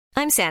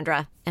I'm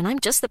Sandra, and I'm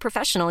just the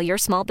professional your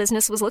small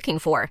business was looking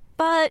for.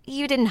 But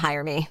you didn't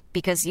hire me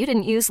because you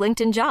didn't use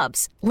LinkedIn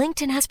Jobs.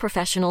 LinkedIn has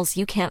professionals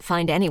you can't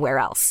find anywhere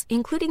else,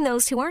 including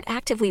those who aren't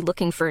actively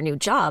looking for a new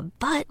job,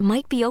 but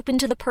might be open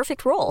to the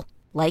perfect role,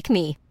 like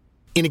me.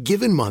 In a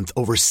given month,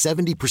 over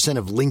 70%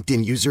 of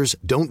LinkedIn users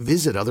don't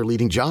visit other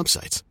leading job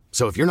sites.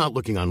 So if you're not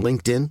looking on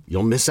LinkedIn,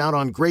 you'll miss out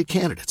on great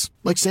candidates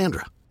like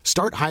Sandra.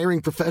 Start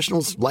hiring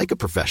professionals like a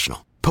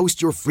professional.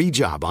 Post your free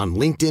job on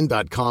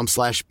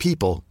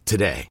linkedin.com/people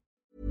today.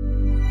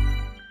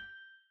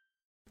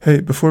 Hey,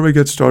 before we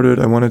get started,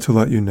 I wanted to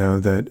let you know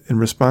that in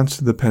response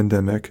to the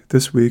pandemic,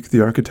 this week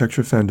the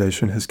Architecture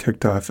Foundation has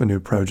kicked off a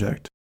new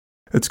project.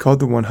 It's called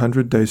the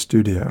 100-Day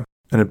Studio,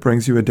 and it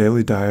brings you a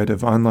daily diet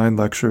of online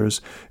lectures,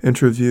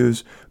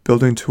 interviews,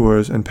 building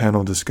tours, and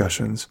panel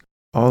discussions,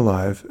 all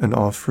live and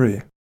all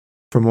free.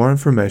 For more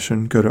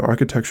information, go to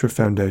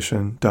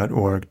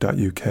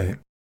architecturefoundation.org.uk.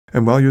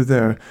 And while you're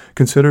there,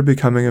 consider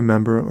becoming a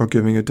member or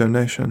giving a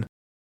donation.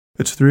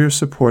 It's through your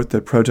support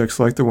that projects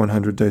like the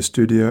 100-Day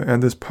Studio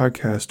and this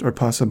podcast are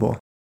possible.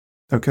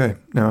 Okay,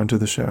 now onto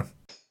the show.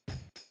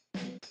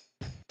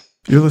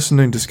 You're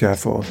listening to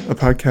Scaffold, a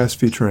podcast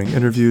featuring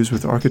interviews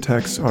with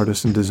architects,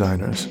 artists, and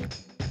designers.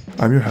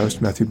 I'm your host,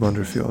 Matthew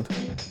Blunderfield.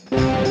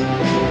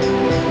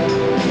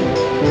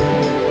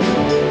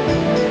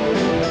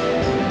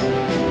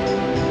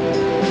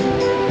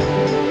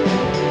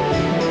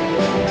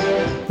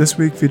 This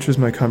week features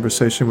my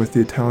conversation with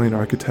the Italian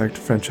architect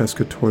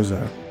Francesca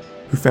Torzo,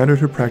 who founded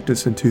her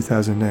practice in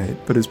 2008,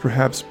 but is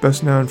perhaps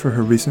best known for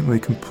her recently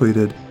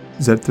completed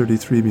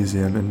Z33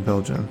 Museum in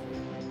Belgium.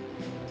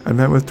 I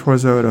met with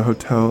Torzo at a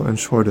hotel in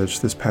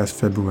Shoreditch this past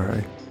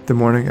February, the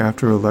morning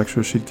after a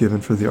lecture she'd given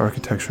for the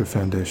Architecture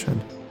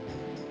Foundation.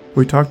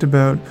 We talked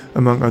about,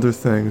 among other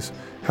things,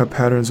 how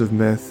patterns of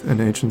myth and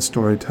ancient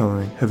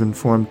storytelling have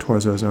informed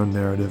Torzo's own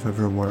narrative of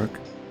her work,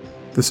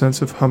 the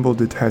sense of humble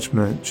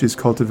detachment she's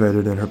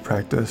cultivated in her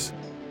practice,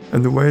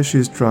 and the way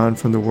she's drawn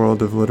from the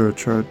world of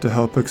literature to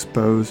help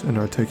expose and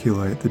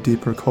articulate the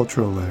deeper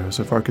cultural layers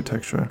of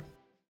architecture.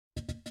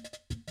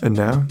 And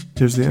now,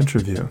 here's the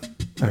interview.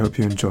 I hope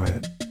you enjoy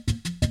it.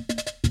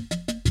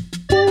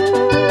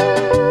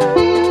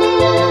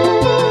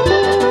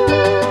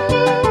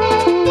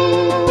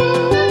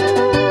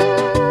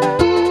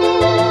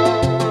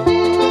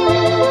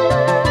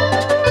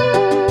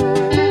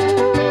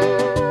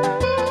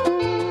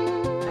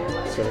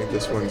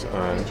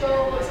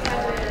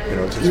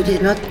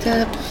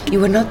 You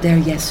were not there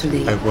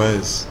yesterday. I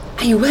was.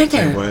 Oh, you were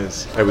there?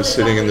 I was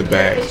sitting in the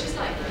back.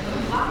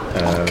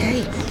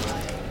 Okay.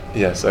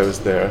 Yes, I was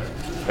there.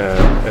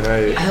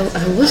 How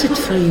was it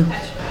for you?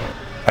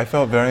 I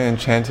felt very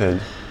enchanted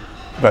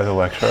by the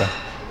lecture,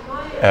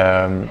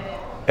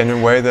 in a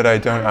way that I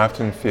don't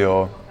often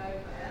feel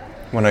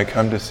when I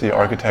come to see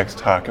architects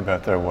talk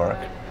about their work.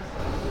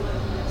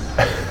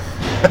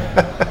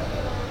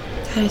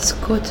 That's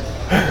good.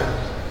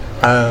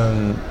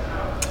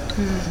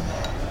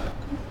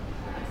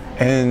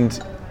 And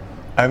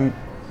I'm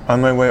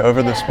on my way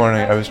over this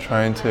morning. I was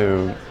trying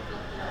to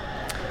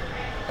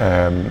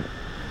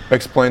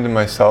explain to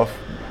myself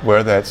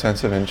where that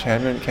sense of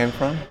enchantment came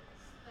from.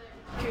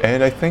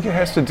 And I think it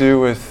has to do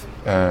with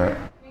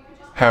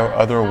how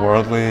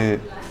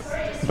otherworldly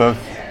both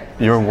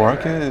your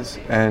work is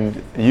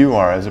and you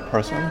are as a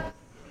person,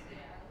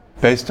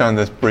 based on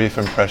this brief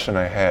impression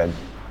I had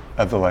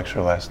of the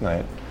lecture last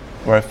night,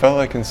 where I felt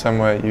like in some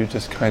way you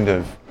just kind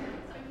of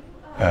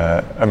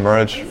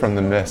emerged from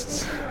the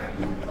mists,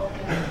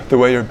 the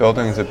way your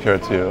buildings appear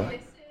to you,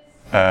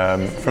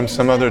 from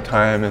some other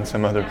time in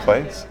some other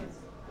place.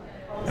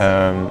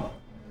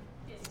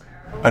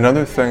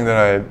 Another thing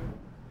that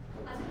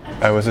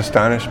I was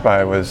astonished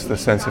by was the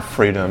sense of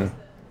freedom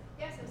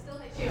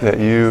that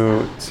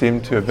you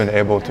seem to have been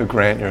able to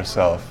grant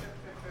yourself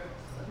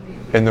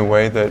in the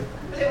way that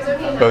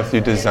both you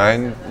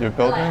design your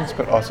buildings,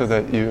 but also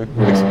that you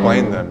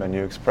explain them and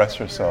you express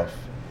yourself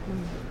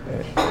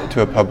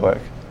to a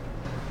public.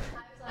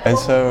 And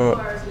so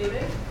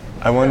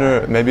I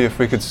wonder maybe if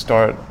we could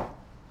start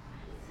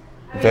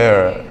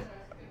there.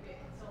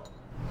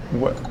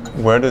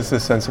 Where does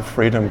this sense of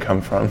freedom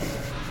come from?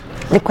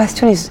 The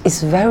question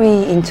is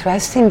very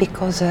interesting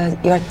because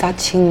you are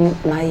touching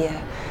my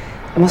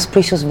most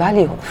precious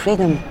value,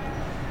 freedom.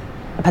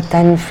 But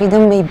then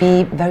freedom may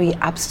be very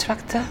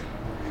abstract.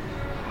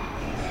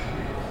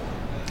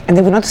 And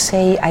I would not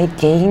say I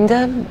gained,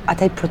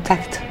 but I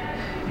protect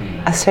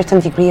a certain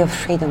degree of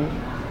freedom.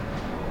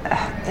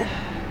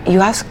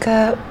 You ask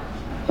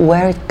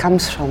where it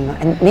comes from,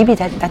 and maybe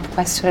that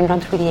question I'm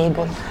not really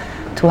able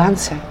to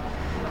answer.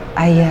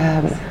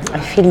 I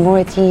feel more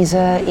at ease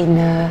in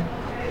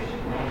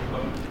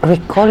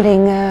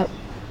recalling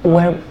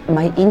where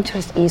my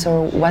interest is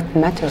or what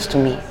matters to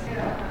me.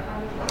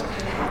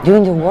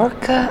 During the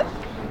work,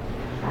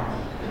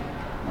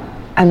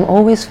 I'm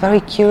always very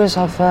curious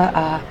of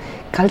a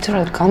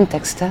cultural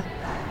context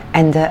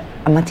and a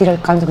material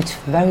context which is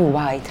very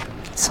wide.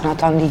 It's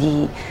not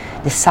only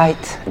the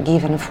site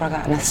given for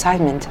an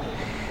assignment.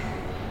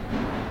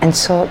 And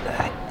so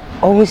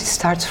always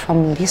starts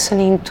from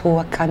listening to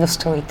a kind of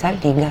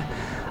storytelling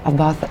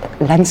about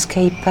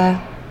landscape,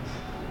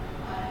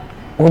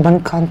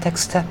 urban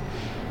context,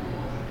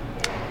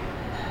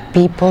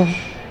 people,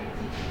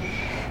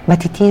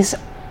 but it is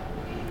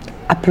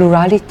a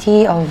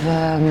plurality of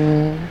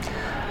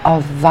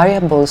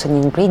variables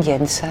and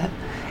ingredients,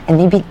 and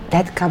maybe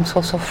that comes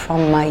also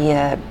from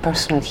my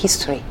personal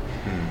history.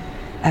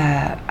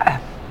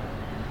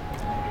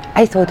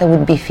 I thought I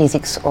would be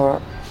physics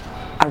or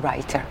a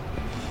writer.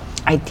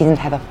 I didn't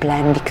have a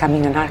plan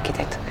becoming an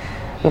architect.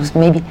 It was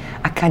maybe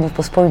a kind of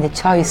postponing the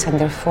choice, and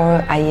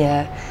therefore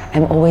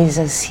I'm always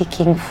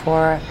seeking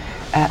for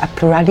a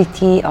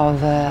plurality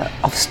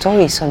of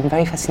stories. So I'm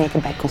very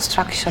fascinated by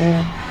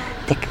construction,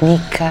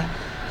 technique.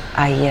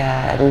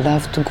 I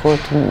love to go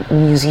to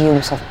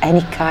museums of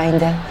any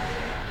kind.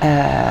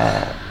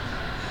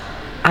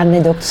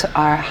 Anecdotes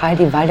are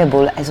highly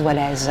valuable, as well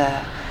as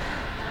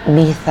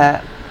myth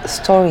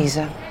stories.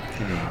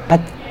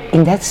 But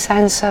in that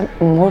sense,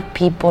 more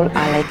people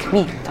are like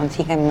me. I don't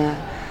think I'm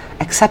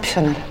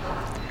exceptional.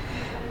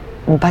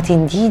 But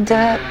indeed,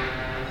 there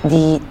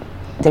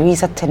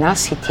is a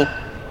tenacity,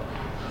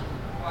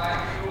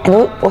 and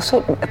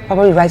also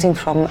probably rising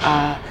from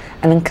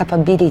an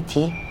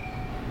incapability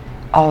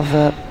of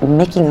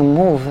making a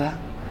move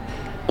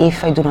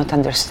if I do not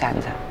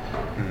understand,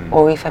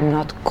 or if I'm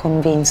not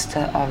convinced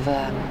of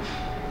a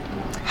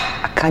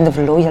kind of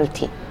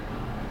loyalty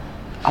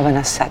of an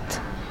asset.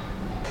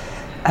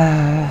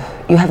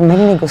 You have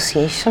many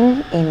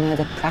negotiations in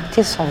the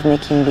practice of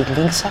making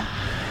buildings,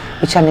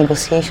 which are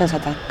negotiations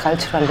at a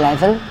cultural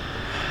level,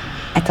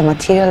 at a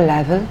material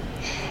level,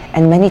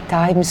 and many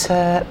times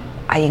I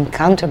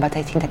encounter, but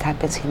I think that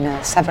happens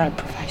in several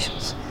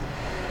professions,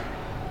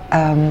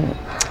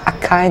 a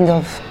kind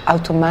of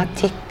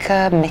automatic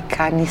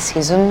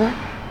mechanicism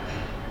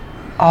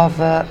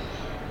of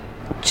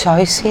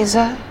choices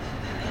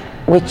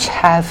which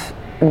have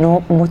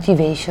no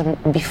motivation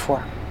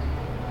before.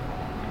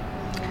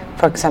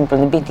 For example,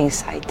 the building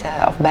site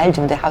of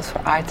Belgium, the House for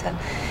Art,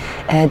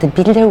 the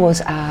builder was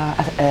an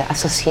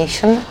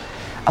association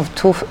of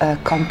two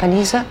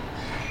companies,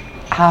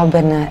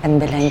 Hauben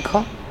and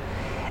Belenko.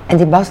 And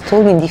the boss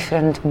told me in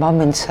different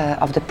moments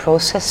of the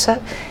process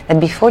that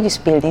before this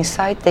building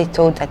site, they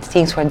thought that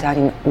things were done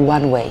in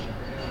one way.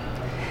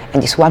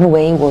 And this one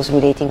way was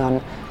relating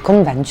on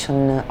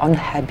convention, on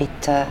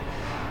habit,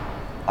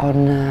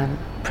 on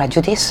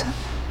prejudice,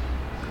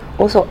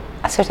 also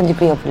a certain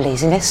degree of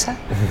laziness,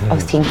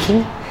 of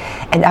thinking.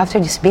 And after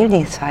this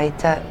building site,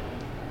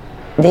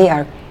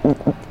 they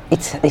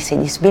say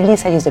this building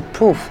site is the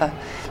proof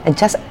that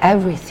just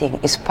everything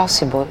is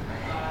possible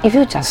if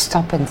you just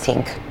stop and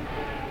think.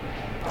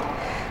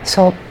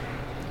 So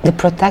the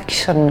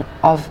protection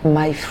of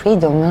my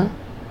freedom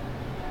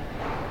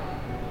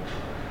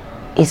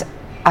is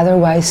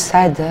otherwise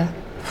said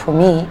for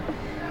me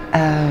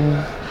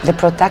the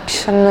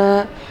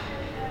protection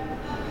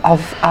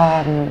of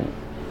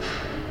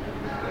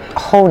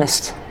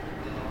honest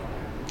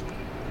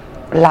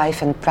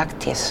life and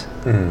practice,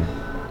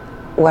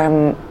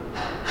 where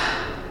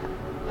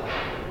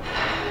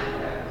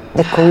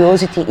the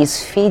curiosity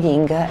is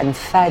feeding and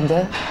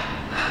fed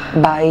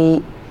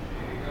by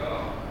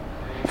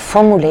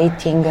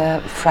formulating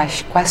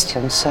fresh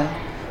questions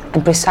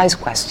and precise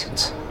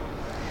questions,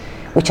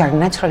 which are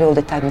naturally all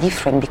the time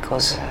different,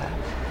 because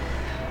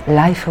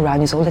life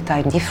around is all the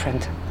time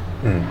different.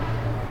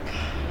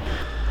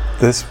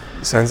 This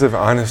sense of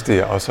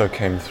honesty also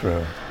came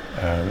through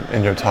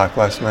in your talk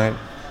last night,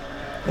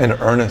 and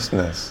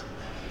earnestness.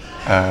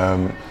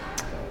 And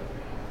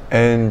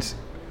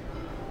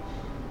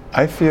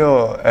I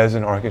feel, as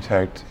an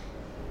architect,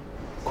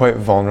 quite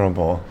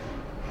vulnerable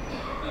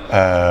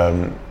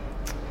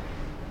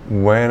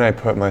when I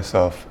put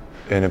myself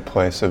in a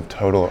place of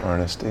total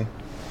earnesty.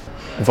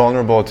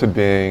 Vulnerable to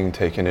being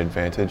taken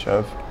advantage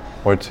of,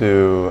 or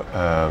to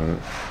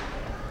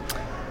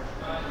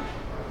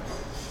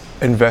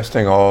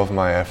investing all of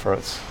my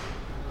efforts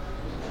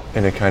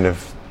in a kind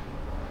of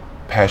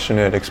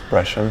passionate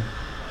expression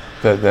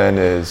that then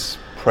is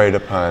preyed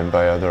upon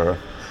by other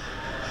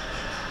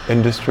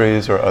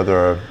industries or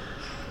other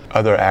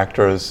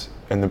actors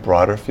in the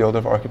broader field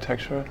of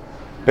architecture.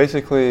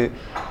 Basically,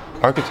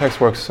 architects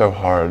work so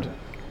hard,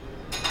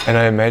 and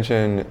I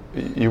imagine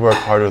you work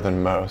harder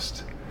than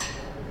most.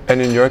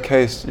 And in your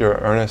case, your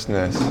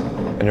earnestness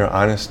and your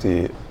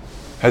honesty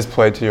has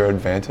played to your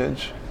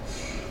advantage.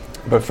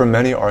 But for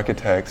many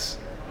architects,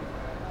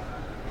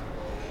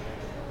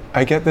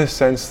 I get this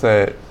sense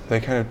that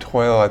they kind of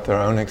toil at their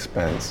own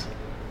expense.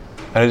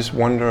 And I just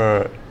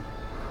wonder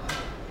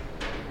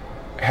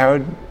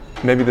how,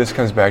 maybe this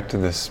comes back to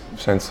this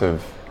sense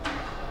of,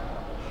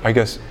 I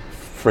guess,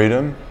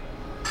 freedom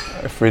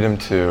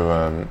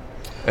to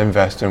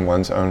invest in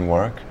one's own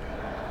work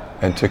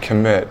and to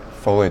commit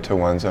fully to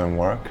one's own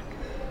work.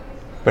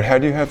 But how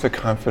do you have the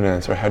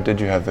confidence, or how did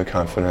you have the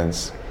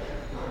confidence,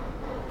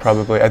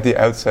 probably at the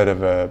outset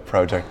of a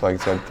project like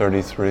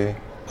Z33,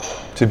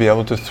 to be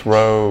able to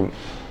throw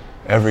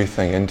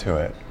everything into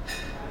it?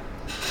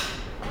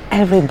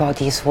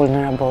 everybody is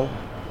vulnerable.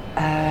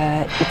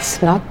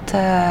 It's not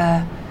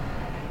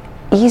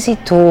easy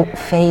to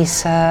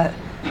face the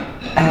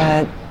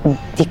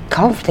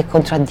conflict,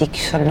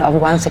 contradiction of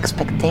one's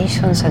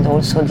expectations and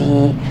also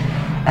the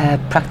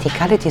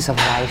practicalities of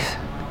life.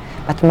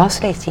 But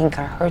mostly I think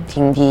are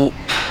hurting the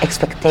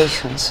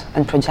expectations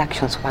and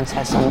projections one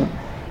has on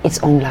its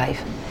own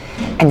life.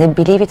 And I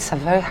believe it's a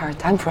very hard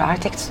time for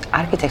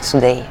architects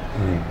today,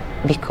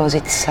 because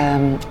it's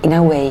in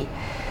a way,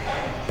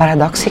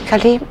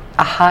 paradoxically,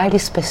 a highly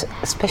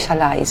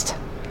specialized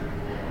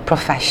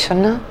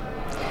profession,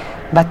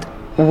 but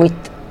with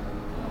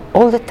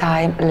all the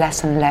time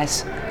less and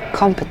less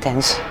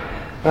competence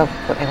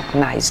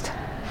recognized.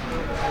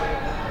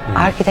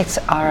 Architects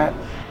are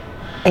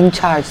in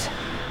charge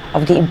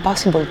of the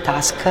impossible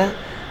task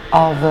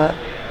of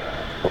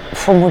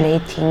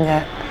formulating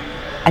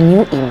a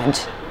new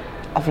image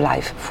of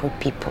life for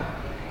people,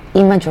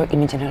 image or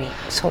imaginary.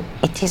 So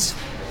it is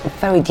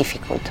very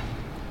difficult.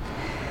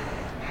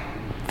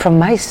 From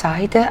my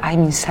side,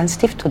 I'm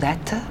insensitive to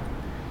that.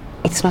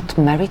 It's not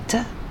merit,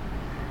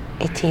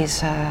 it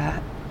is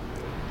how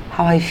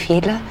I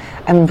feel.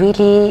 I'm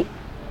really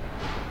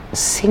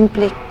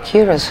simply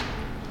curious,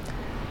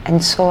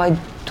 and so I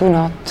do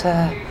not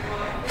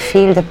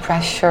feel the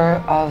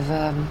pressure of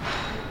a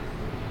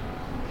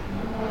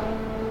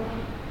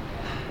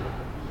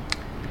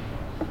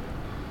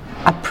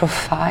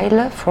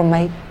profile for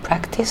my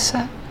practice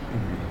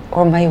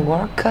or my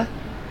work,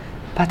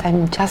 but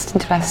I'm just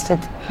interested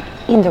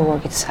in the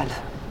work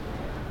itself.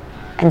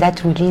 And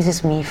that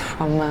releases me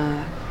from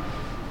a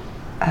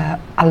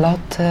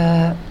lot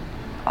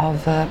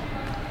of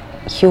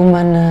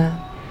human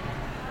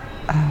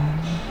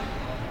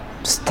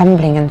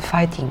stumbling and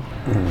fighting,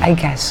 I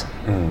guess.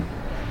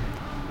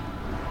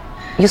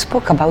 You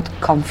spoke about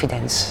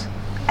confidence,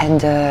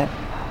 and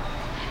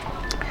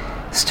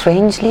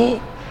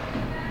strangely,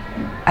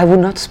 I would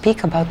not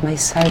speak about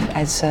myself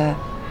as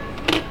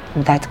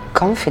that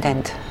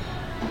confident,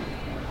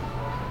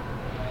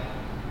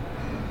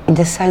 in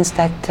the sense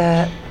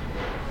that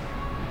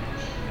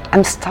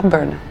I'm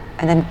stubborn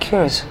and I'm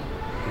curious,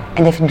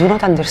 and if I do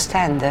not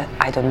understand,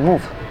 I don't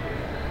move.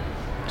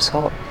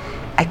 So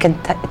I can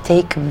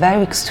take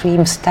very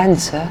extreme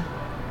stance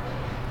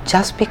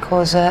just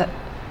because I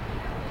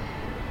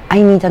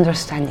need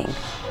understanding.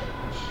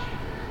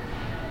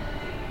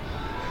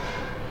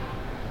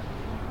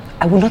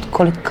 I would not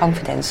call it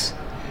confidence.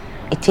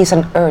 It is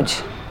an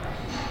urge.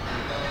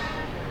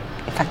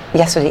 In fact,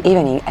 yesterday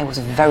evening I was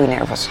very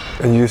nervous.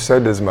 And you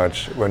said as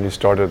much when you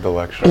started the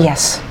lecture.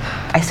 Yes.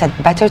 I said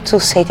better to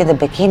say it at the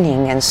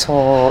beginning, and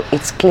so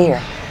it's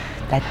clear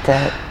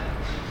that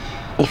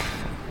if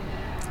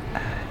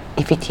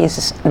it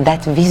is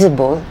that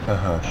visible,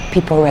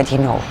 people already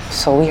know.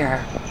 So we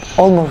are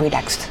all more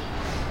relaxed.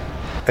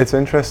 It's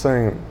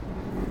interesting,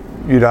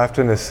 you'd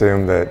often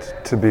assume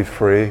that to be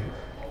free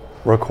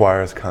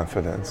requires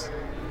confidence.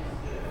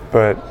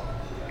 But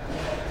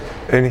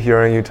in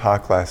hearing you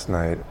talk last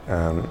night,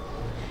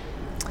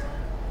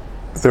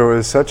 there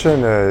was such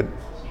I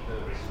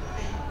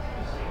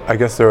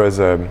guess there was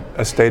a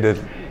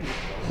stated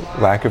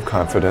lack of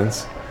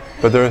confidence,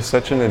 but there was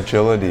such an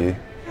agility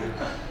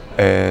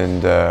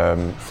and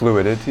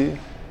fluidity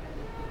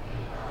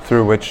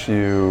through which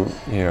you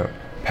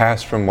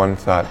pass from one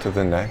thought to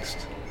the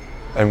next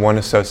and one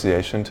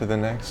association to the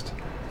next.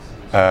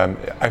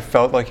 I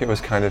felt like it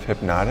was kind of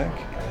hypnotic,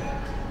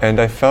 and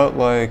I felt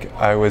like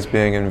I was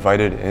being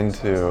invited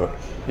into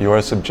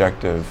your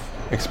subjective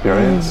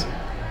experience.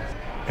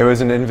 It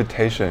was an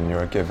invitation you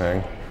were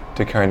giving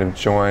to kind of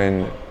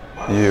join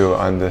you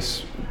on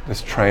this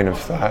train of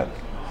thought.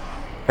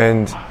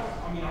 And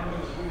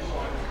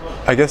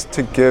I guess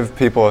to give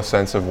people a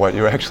sense of what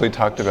you actually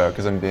talked about,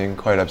 because I'm being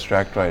quite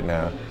abstract right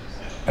now,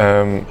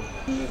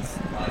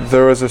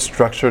 there was a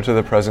structure to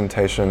the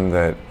presentation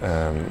that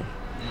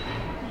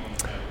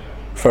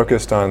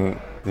focused on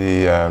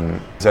the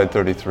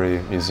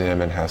Z33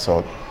 Museum in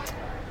Hasselt,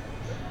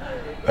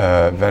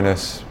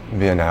 Venice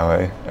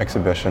Biennale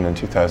exhibition in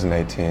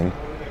 2018,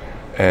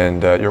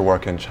 and your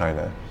work in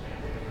China.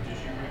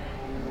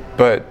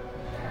 But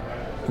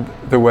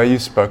the way you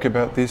spoke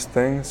about these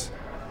things,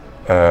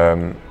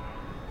 you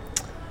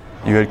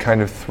had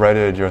kind of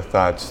threaded your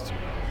thoughts,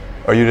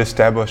 or you'd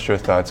established your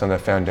thoughts on the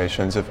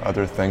foundations of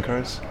other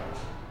thinkers.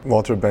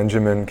 Walter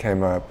Benjamin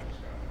came up.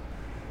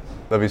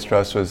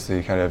 Lévi-Strauss was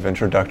the kind of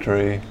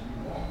introductory.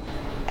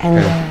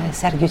 And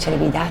Sergiu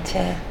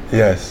Celibidache.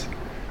 Yes.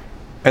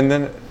 And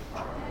then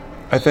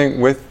I think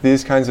with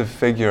these kinds of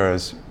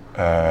figures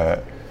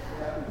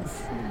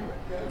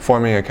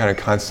forming a kind of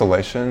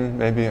constellation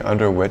maybe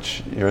under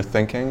which you're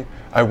thinking,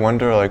 I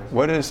wonder, like,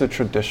 what is the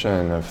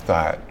tradition of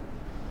thought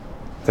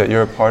that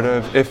you're a part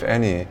of, if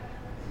any?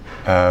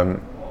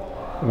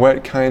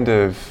 What kind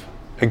of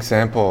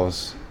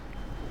examples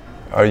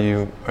are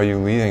you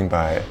leading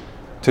by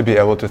to be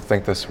able to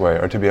think this way,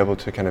 or to be able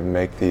to kind of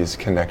make these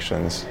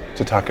connections,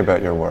 to talk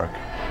about your work?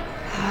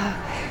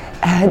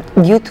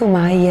 Due to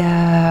my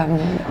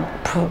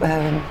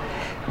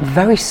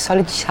very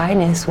solid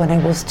shyness when I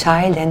was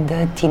child and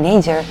a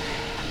teenager.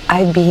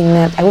 I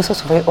was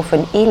also very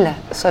often ill,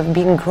 so I've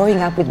been growing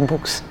up with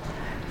books.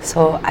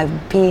 So I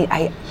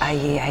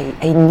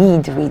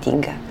need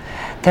reading.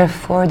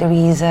 Therefore, there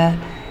is an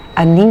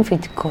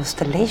infinite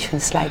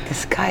constellations like the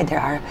sky. There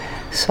are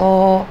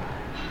so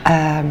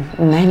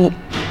many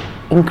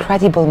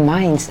incredible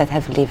minds that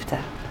have lived,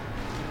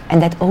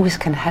 and that always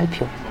can help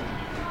you.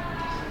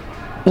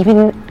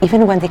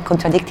 Even when they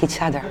contradict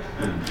each other.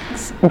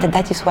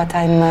 That is what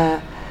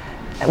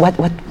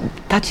what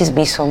touches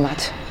me so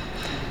much.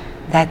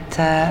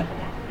 That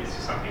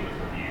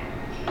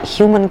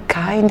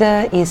humankind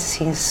is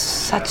since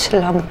such a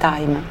long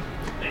time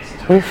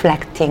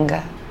reflecting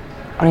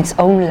on its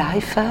own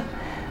life,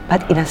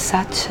 but in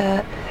such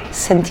a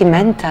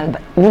sentimental,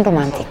 but not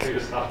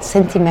romantic,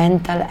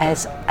 sentimental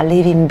as a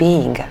living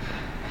being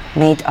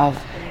made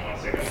of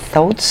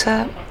thoughts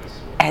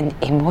and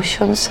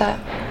emotions,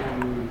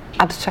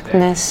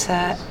 abstractness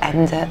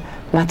and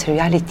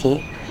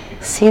materiality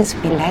since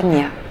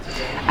millennia.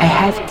 I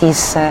have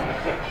this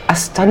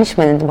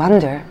astonishment and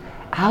wonder,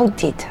 how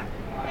did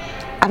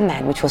a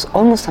man which was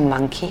almost a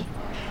monkey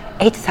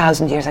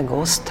 8,000 years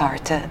ago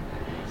start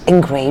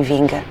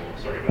engraving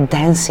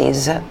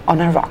dances on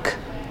a rock?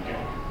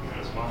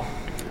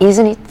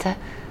 Isn't it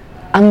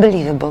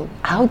unbelievable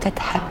how that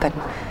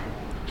happened?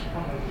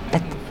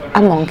 That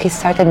a monkey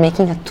started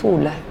making a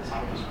tool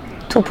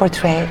to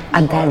portray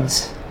a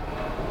dance,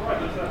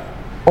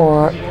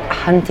 or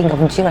hunting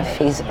of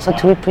giraffes, so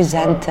to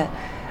represent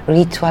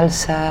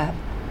rituals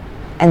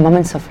and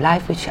moments of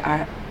life which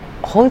are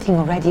holding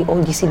already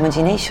all this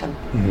imagination.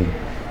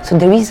 Mm-hmm. So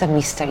there is a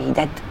mystery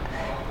that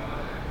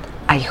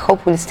I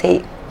hope will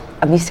stay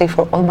a mystery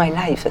for all my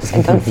life. So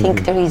I don't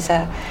think there is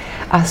a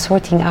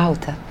sorting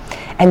out.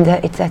 And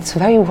that's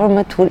very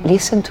warm to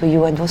listen to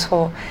you, and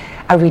also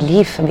a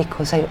relief,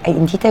 because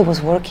indeed I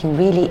was working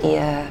really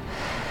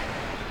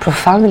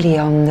profoundly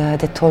on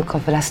the talk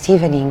of last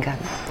evening,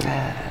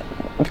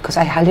 because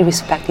I highly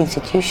respect the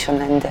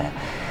institution, and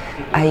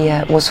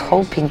I was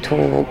hoping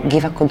to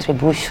give a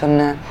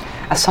contribution,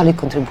 a solid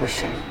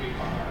contribution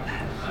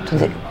to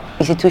the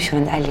institution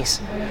and Alice.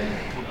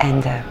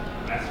 And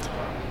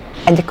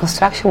the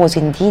construction was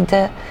indeed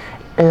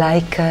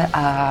like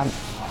a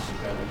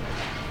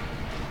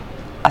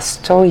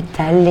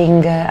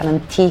storytelling, an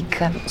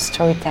antique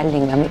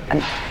storytelling,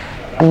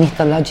 a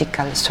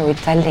mythological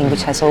storytelling,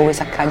 which has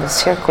always a kind of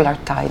circular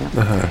time.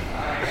 Uh-huh.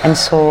 And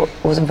so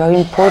it was very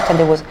important.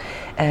 There was,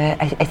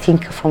 I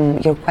think from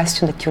your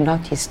question that you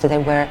noticed that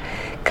there were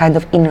kind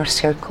of inner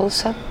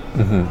circles.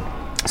 Mm-hmm.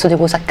 So there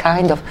was a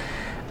kind of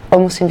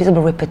almost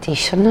invisible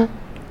repetition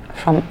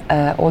from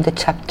all the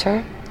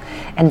chapter,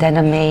 and then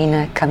a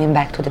main coming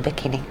back to the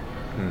beginning.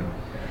 Mm.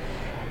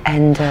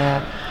 And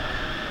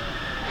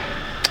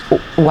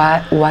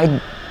why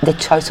the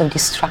choice of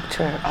this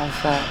structure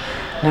of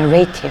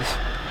narrative?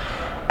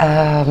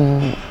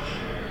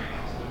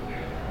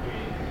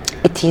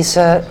 It is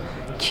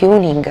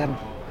tuning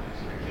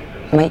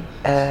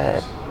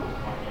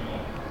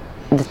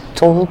the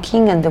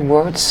talking and the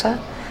words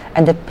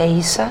and the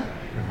pace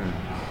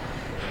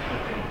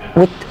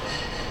with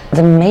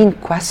the main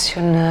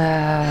question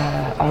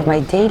of my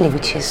daily,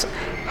 which is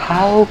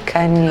how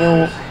can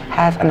you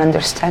have an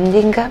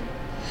understanding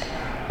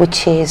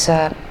which is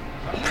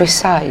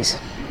precise,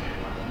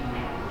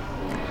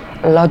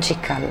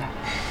 logical,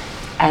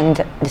 and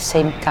at the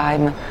same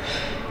time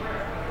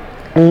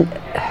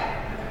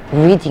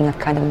reading a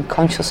kind of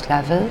unconscious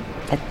level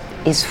that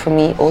is for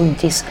me all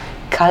this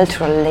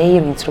cultural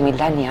layering through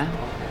millennia.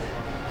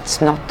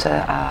 It's not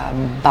a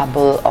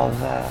bubble of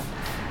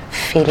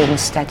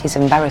feelings that is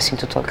embarrassing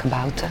to talk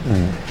about.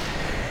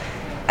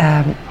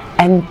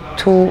 And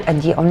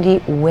the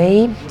only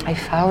way I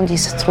found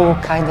is through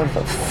a kind of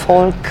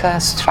folk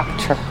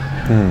structure,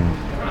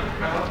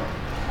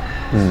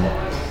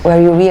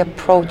 where you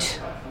reapproach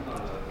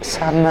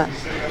some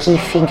key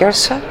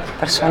figures,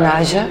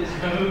 personages,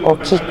 or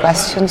key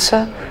questions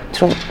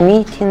through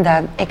meeting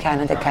them again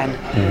and again.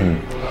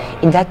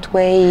 In that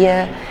way,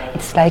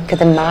 it's like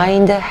the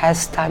mind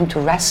has time to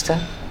rest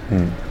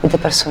with the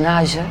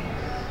personage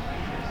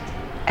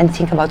and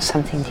think about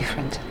something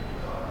different.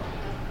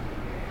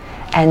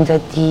 And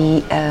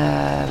the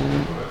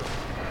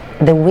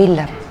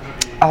will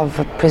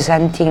of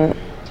presenting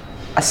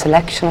a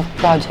selection of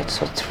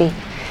projects, or 3,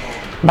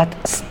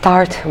 but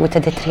start with the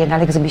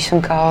Triennale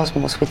Exhibition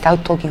Cosmos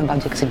without talking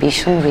about the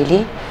exhibition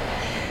really,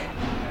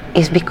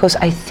 is because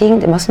I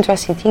think the most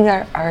interesting thing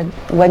are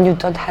when you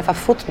don't have a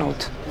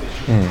footnote.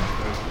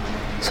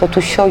 So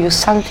to show you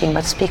something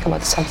but speak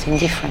about something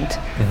different.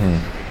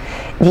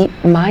 The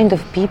mind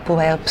of people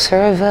I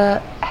observe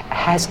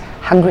has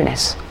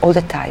hungriness all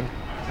the time,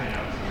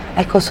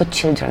 like also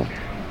children.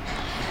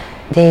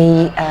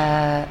 They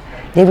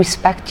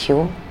respect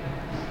you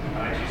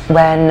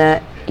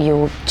when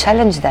you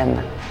challenge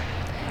them,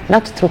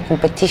 not through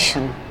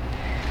competition,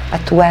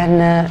 but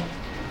when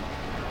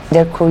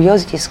their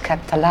curiosity is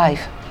kept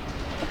alive.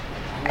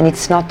 And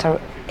it's not,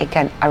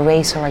 again, a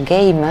race or a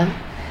game,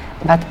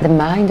 But the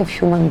mind of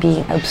human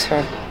being, I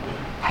observe,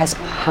 has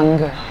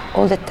hunger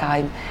all the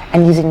time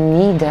and is in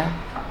need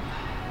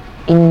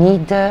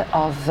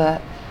of,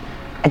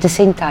 at the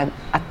same time,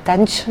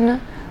 attention,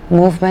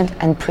 movement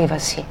and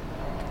privacy.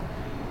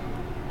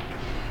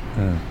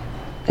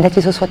 That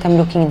is also what I'm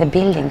looking in the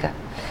building.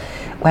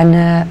 When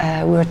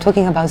we were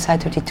talking about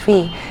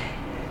Z33,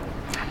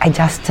 I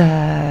just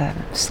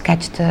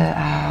sketched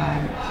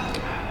a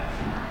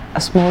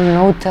small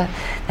note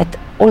that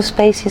all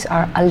spaces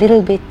are a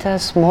little bit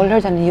smaller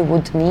than you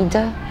would need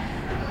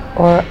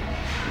or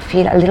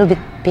feel a little bit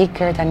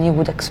bigger than you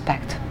would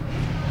expect.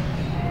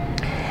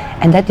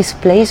 And that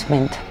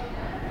displacement,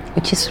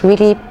 which is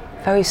really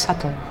very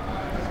subtle,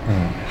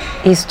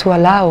 is to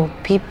allow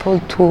people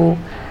to,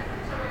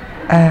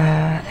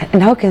 and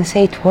now I can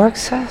say it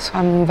works, so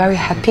I'm very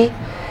happy,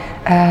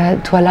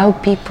 to allow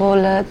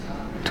people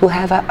to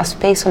have a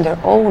space on their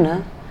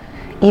own,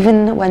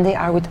 even when they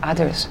are with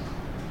others.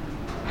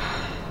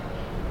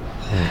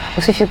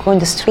 Also, if you go in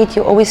the street,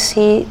 you always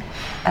see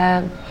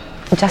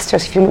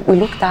gestures. If we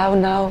look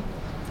down now,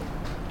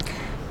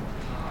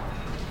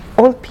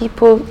 all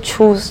people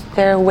choose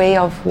their way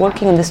of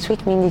walking on the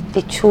street, meaning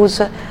they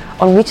choose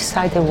on which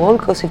side they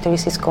walk, because if there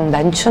is this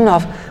convention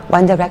of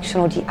one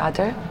direction or the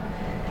other.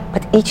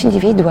 But each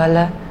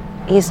individual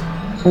is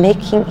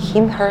making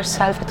him,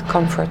 herself at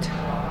comfort.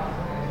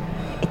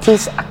 It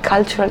is a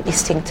cultural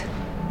instinct.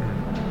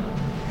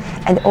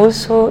 And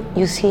also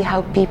you see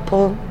how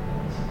people,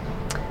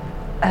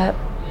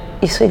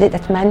 you see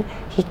that man,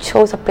 he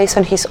chose a place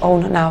on his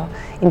own now,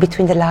 in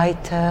between the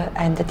light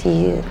and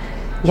the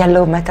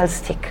yellow metal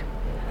stick.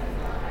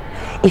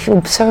 If you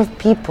observe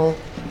people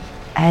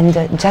and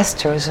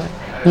gestures,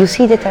 you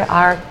see that there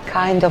are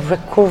kind of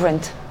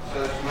recurrent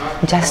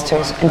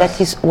gestures, and that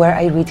is where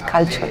I read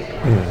culture.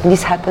 And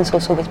this happens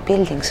also with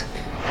buildings.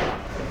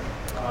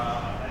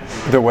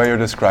 The way you're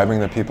describing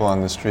the people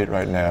on the street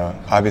right now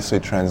obviously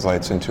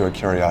translates into a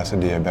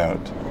curiosity about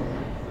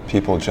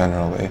people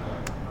generally.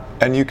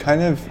 And you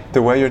kind of,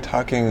 the way you're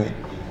talking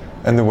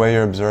and the way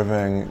you're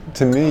observing,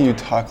 to me you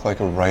talk like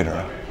a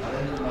writer.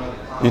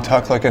 You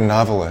talk like a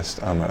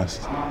novelist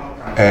almost.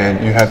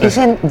 And you have this...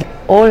 Isn't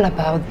all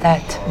about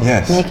that?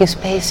 Yes. Making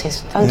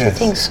spaces, don't you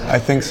think so? I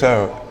think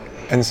so.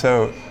 And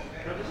so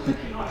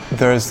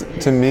there's,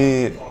 to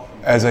me,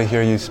 as I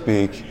hear you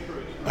speak,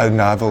 a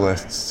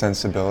novelist's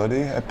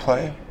sensibility at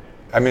play.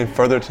 I mean,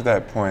 further to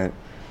that point,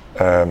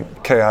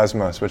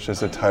 Chaosmos, which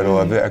is the title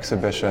of the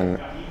exhibition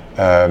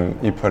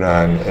you put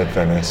on at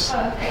Venice.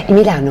 In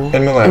Milano.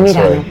 In Milan,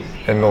 sorry.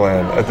 In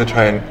Milan, at the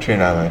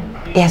Triennale.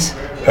 Yes.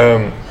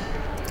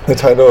 The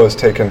title is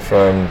taken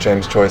from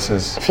James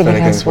Joyce's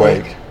Finnegan's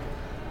Wake.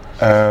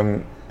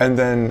 And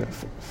then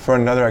for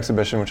another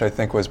exhibition, which I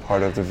think was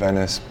part of the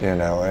Venice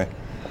Biennale,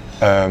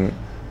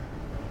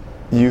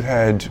 you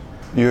had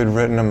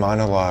written a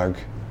monologue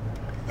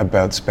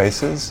about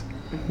spaces,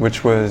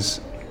 which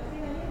was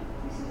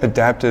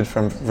adapted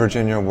from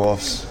Virginia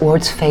Woolf's...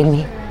 Words Fail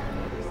Me.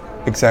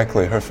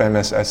 Exactly, her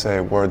famous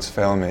essay, Words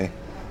Fail Me.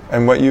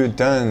 And what you had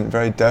done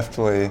very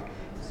deftly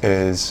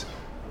is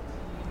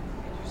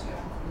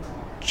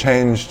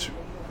changed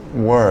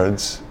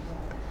words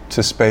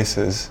to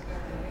spaces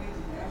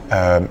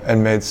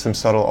and made some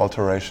subtle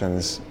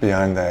alterations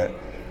beyond that.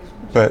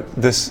 But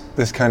this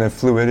kind of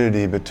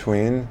fluidity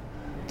between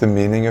the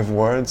meaning of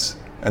words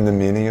and the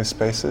meaning of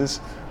spaces,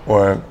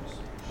 or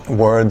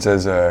words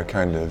as a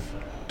kind of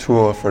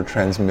tool for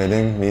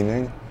transmitting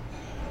meaning,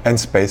 and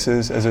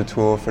spaces as a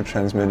tool for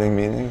transmitting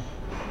meaning,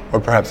 or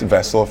perhaps a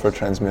vessel for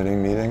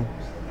transmitting meaning,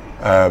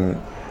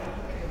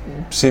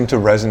 seem to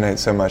resonate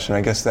so much. And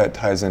I guess that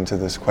ties into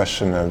this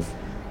question of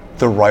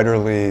the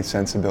writerly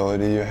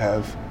sensibility you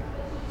have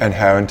and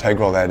how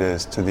integral that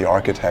is to the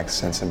architect's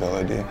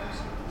sensibility.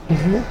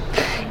 Mm-hmm.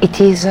 It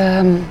is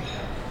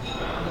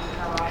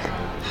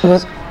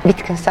was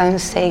Wittgenstein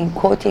saying,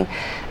 quoting,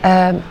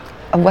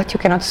 what you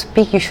cannot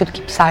speak, you should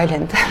keep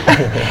silent.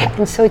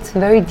 And so it's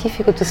very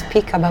difficult to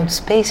speak about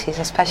spaces,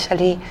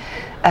 especially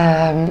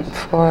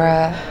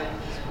for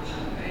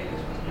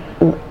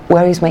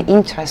where is my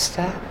interest,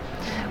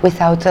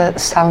 without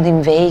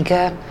sounding vague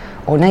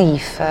or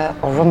naive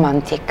or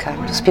romantic,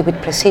 to speak with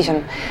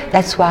precision.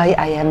 That's why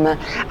I am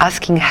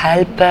asking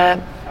help to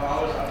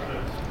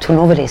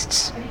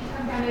novelists.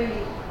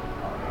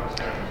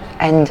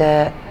 And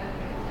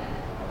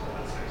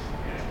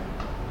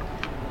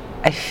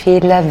I feel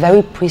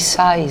very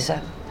precise,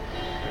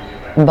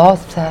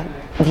 both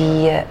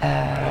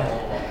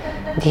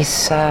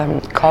this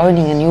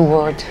coining a new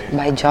word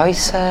by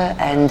Joyce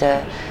and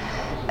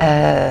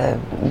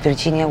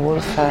Virginia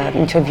Woolf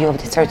interview of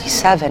the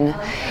 37,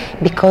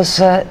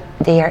 because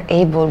they are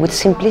able with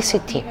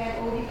simplicity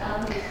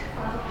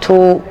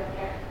to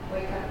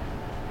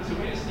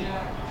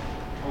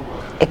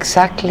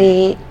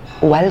exactly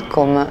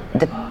welcome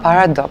the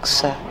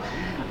paradox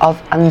of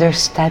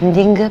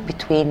understanding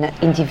between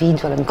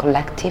individual and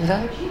collective,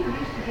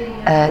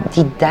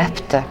 the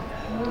depth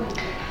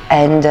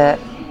and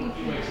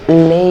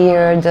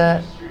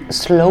layered,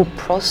 slow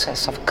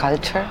process of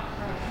culture,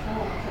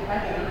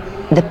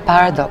 the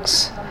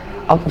paradox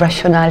of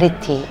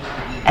rationality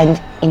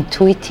and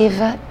intuitive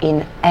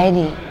in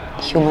any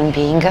human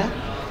being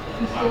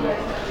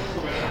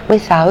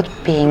without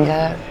being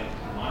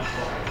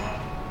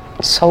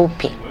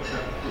soapy,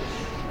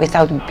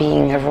 without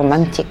being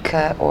romantic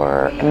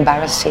or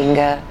embarrassing.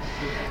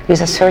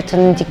 There's a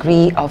certain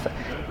degree of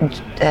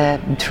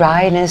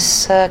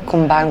dryness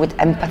combined with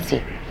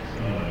empathy.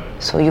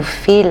 So you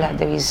feel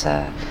there is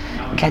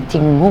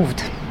getting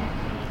moved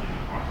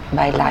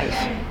by life.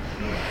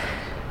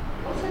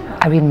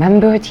 I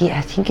remember I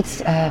think it's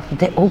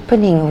the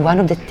opening of one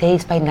of the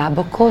tales by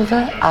Nabokov,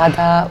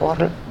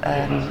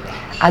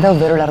 Ada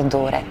ovvero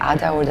l'ardore,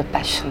 Ada or the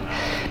passion.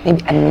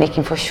 Maybe I'm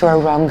making for sure a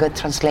wrong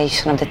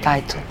translation of the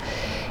title,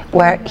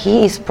 where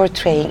he is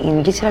portraying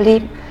in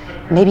literally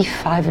maybe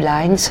 5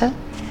 lines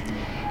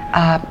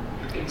a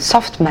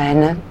soft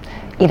man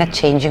in a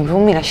changing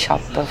room in a shop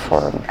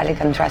for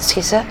elegant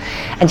dresses,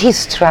 and he's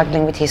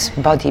struggling with his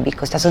body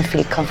because he doesn't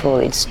feel comfortable,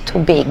 it's too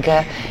big.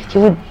 He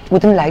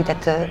wouldn't like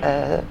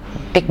that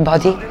big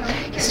body.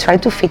 He's trying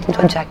to fit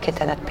into a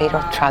jacket and a pair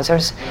of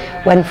trousers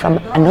when from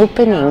an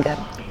opening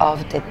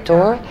of the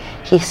door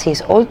he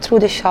sees all through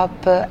the shop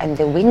and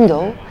the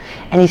window,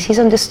 and he sees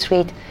on the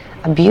street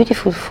a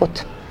beautiful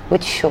foot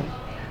with shoe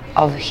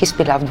of his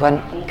beloved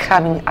one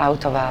coming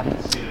out of a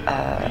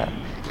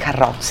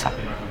carrozza.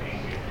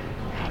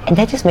 And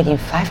that is made in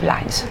 5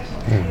 lines.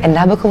 And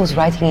Nabokov was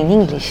writing in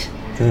English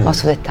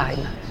most of the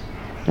time,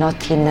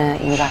 not in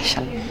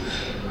Russian.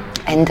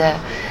 And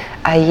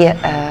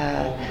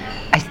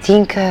I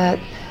think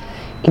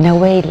in a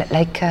way,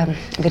 like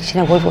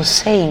Virginia Woolf was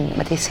saying,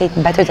 but they say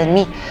it better than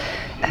me,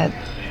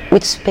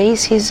 with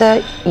spaces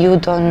you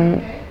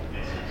don't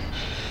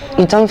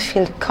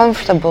feel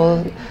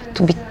comfortable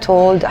to be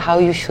told how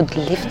you should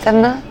live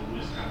them,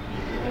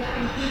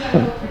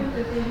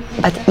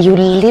 but you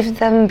live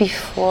them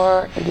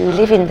before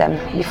living them,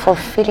 before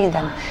feeling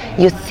them.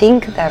 You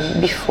think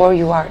them before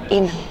you are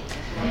in.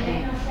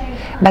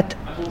 But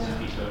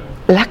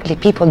luckily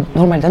people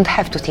normally don't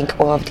have to think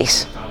all of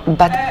this.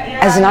 But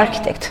as an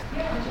architect,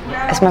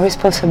 as my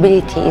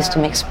responsibility is to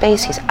make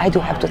spaces, I do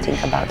have to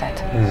think about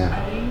that.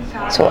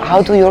 So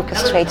how do you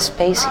orchestrate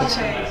spaces?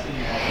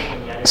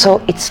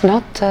 So it's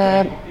not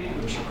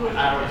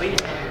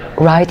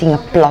writing a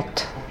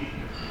plot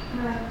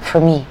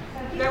for me.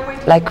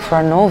 Like for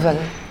a novel,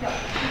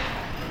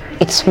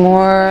 it's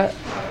more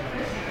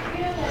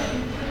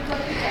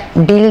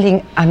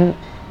building an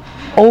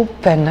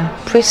open,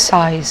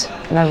 precise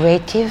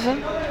narrative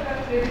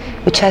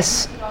which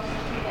has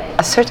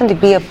a certain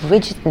degree of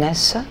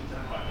rigidness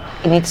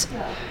in its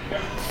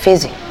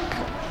physical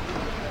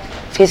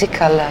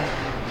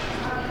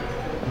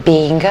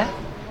being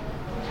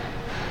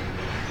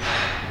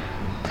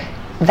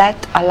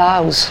that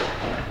allows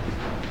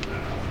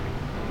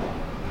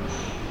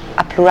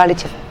a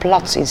plurality of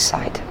plots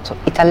inside. So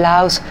it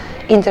allows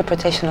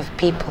interpretation of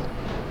people.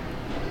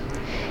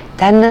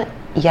 Then,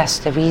 yes,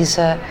 there is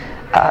a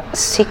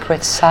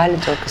secret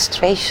silent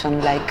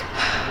orchestration, like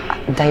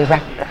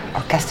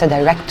orchestra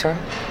director.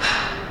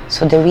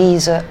 So there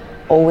is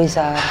always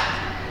a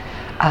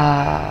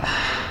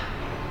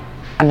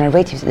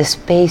narrative. The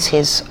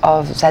spaces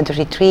of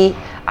Z33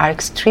 are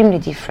extremely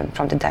different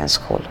from the dance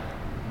hall,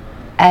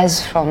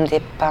 as from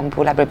the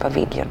Bamboo Library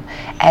Pavilion,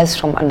 as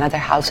from another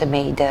house I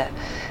made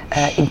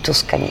in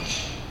Tuscany.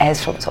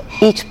 So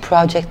each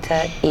project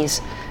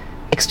is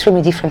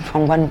extremely different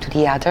from one to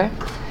the other,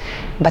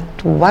 but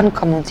one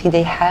common thing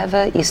they have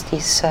is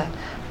this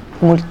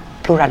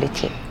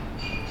plurality,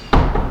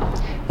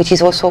 which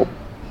is also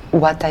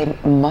what I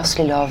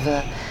mostly love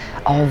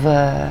of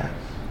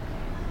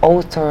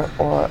author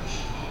or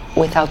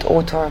without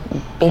author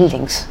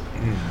buildings.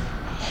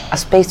 A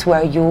space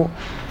where you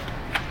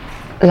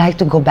like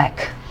to go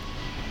back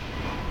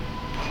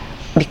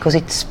because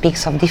it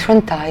speaks of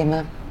different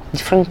time,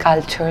 different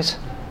cultures,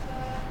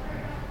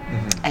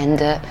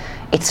 and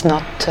it's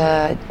not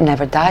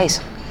never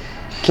dies,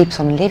 keeps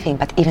on living.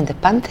 But even the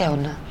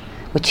Pantheon,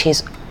 which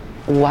is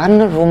one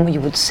room, you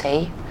would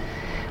say,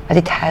 but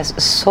it has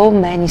so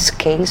many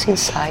scales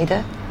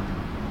inside,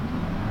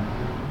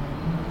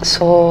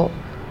 so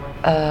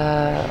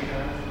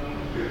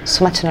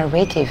much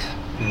narrative.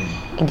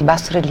 In the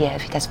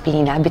bas-relief, it has been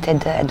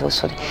inhabited, and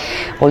also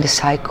all the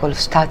cycle of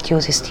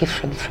statues is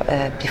different,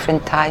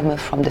 different time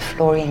from the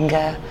flooring,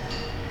 and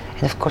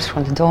of course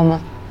from the dome.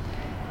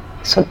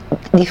 So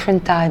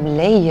different time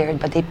layered,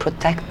 but they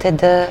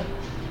protected a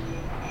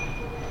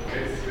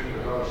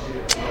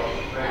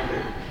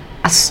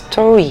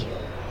story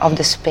of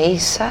the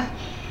space,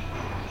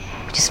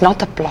 which is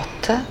not a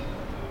plot.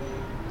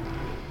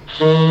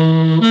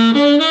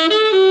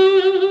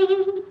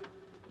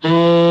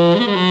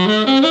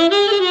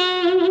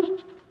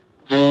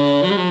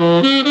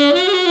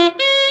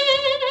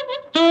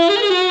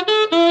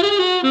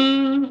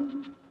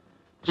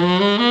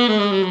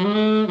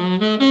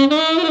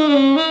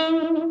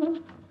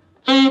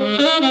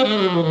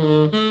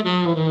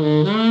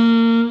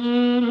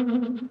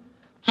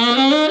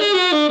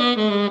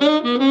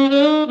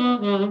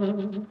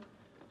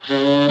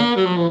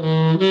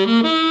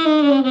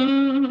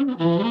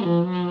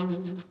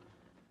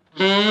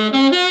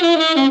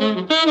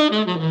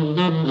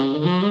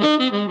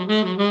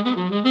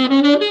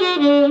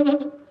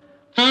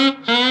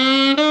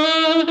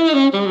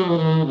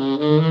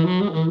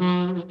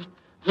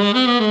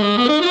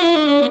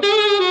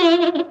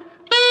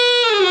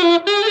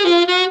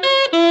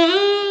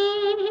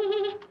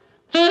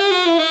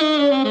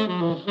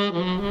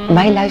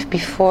 my life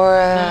before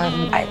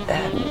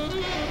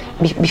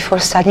before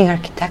studying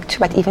architecture,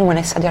 but even when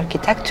I studied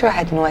architecture, I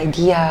had no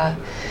idea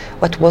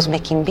what was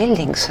making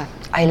buildings.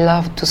 I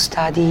loved to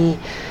study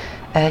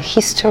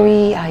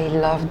history. I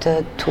loved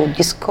to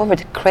discover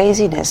the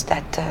craziness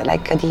that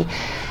the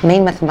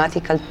main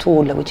mathematical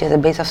tool, which is a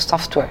base of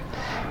software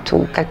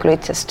to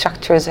calculate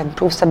structures and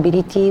prove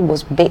stability,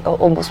 was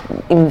almost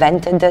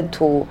invented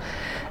to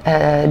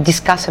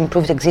discuss and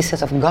prove the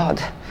existence of God.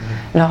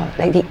 Mm-hmm. No,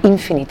 like the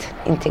infinite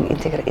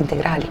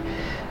integrali.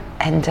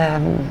 And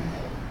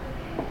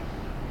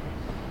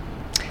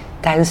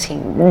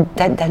dancing,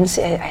 dance,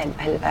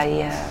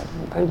 very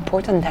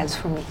important dance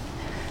for me.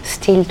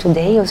 Still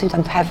today, also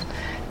don't have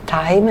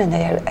time, and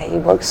I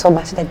work so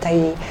much that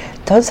I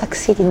don't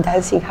succeed in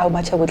dancing how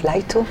much I would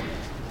like to.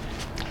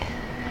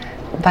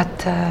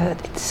 But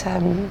it's I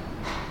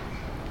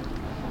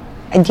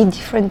did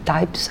different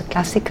types: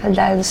 classical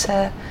dance,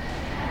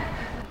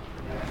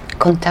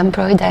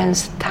 contemporary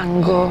dance,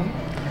 tango,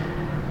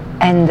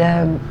 and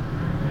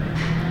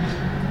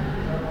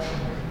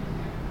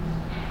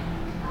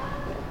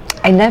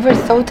I never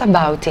thought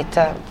about it.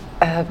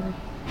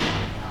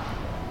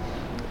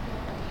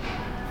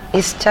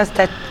 It's just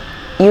that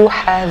you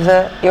have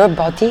your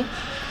body,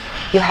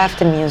 you have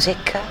the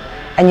music,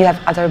 and you have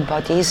other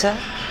bodies.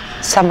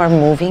 Some are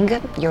moving,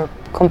 your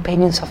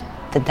companions of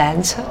the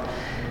dance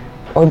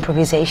or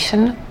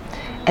improvisation,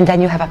 and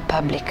then you have a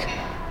public.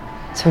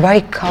 It's a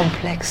very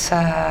complex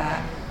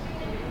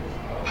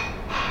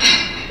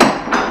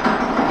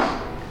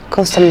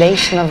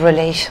constellation of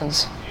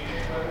relations.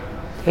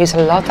 There is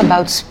a lot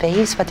about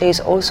space, but there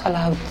is also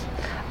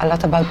a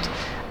lot about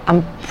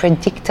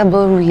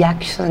unpredictable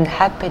reactions and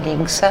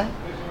happenings.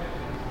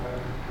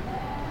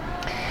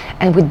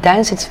 And with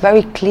dance, it's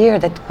very clear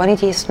that when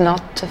it is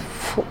not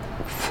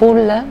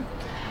full,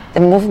 the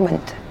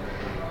movement,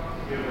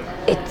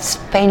 it's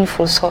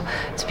painful. So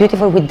it's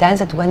beautiful with dance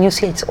that when you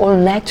see it's all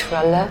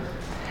natural,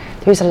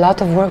 there is a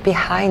lot of work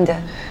behind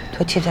to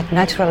achieve that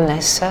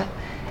naturalness,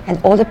 and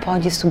all the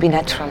point is to be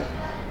natural.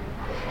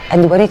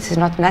 And when it is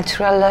not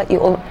natural, you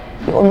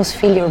almost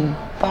feel your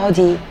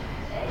body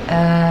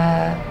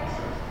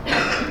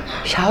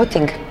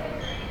shouting.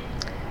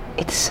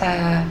 It's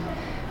a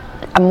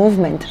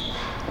movement.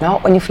 No?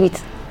 When you feel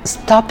it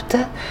stopped,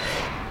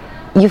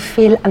 you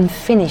feel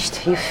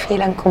unfinished, you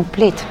feel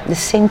incomplete. The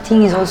same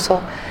thing is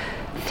also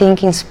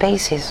thinking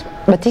spaces.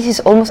 But this is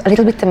almost a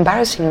little bit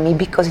embarrassing me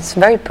because it's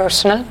very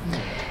personal,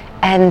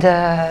 and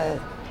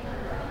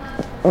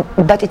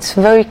but it's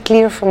very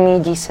clear for me,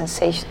 the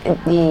sensation,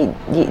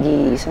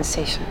 the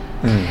sensation.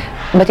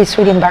 But it's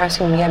really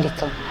embarrassing me a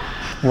little.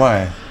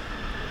 Why?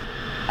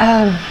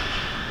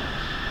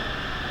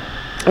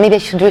 Maybe I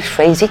should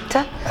rephrase it.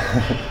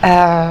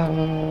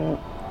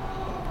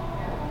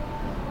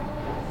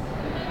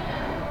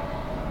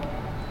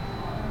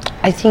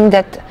 I think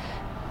that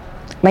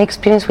my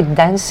experience with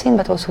dancing,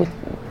 but also with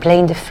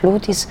playing the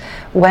flute, is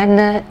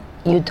when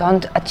you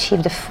don't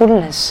achieve the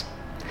fullness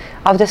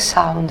of the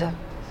sound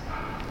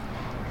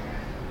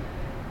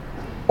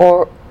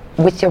or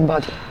with your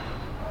body,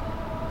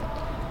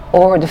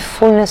 or the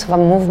fullness of a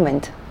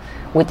movement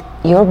with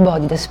your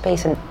body, the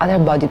space, and other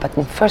body, but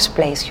in first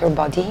place your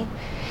body,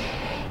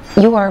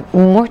 you are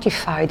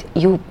mortified,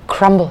 you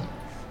crumble.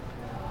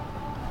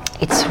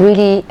 It's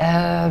really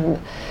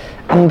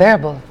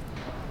unbearable.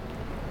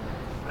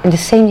 And the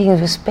same thing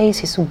with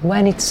space is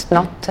when it's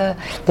not,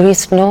 there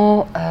is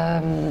no,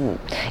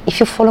 if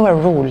you follow a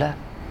rule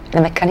in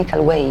a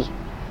mechanical way,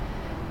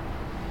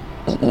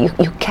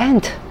 you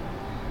can't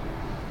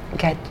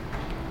get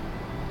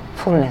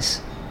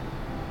fullness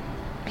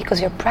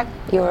because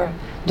you're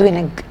doing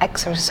an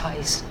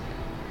exercise.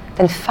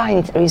 Then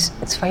fine,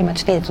 it's very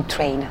much needed to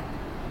train.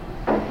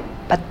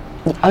 But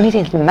the only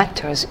thing that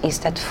matters is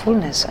that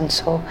fullness. And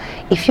so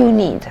if you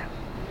need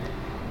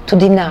to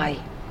deny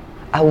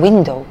a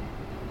window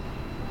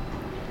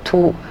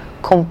to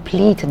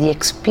complete the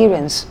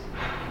experience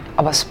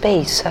of a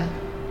space,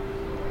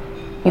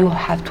 you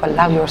have to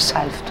allow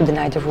yourself to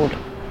deny the rule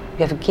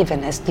you have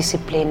given as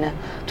discipline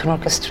to an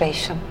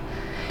orchestration.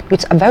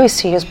 It's a very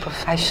serious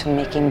profession,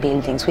 making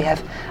buildings. We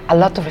have a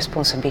lot of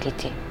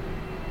responsibility,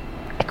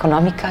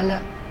 economical,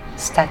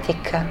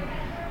 static,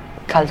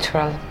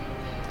 cultural,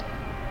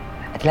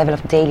 at the level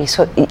of daily.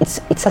 So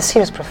it's a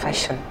serious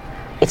profession.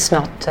 It's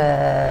not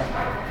a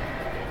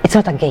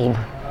game.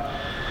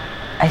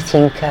 I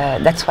think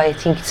that's why I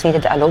think it's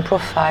needed a low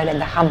profile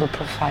and a humble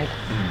profile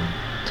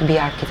to be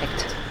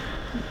architect.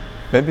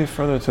 Maybe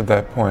further to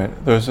that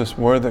point, there's this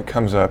word that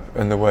comes up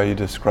in the way you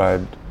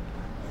described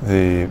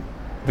the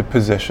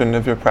position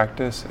of your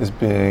practice as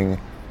being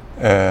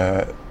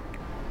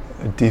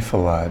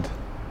defilade.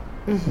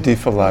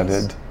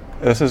 Defiladed. Yes.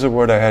 This is a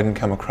word I hadn't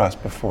come across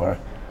before,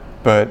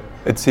 but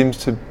it seems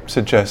to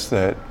suggest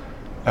that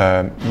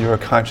you are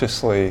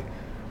consciously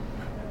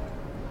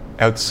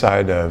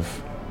outside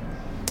of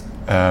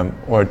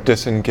or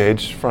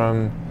disengaged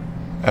from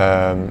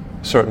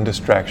certain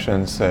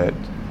distractions that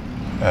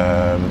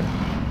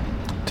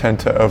tend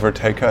to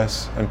overtake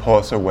us and pull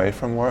us away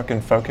from work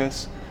and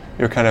focus.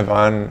 You're kind of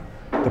on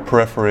the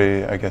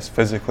periphery, I guess,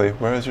 physically.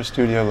 Where is your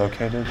studio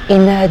located?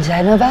 In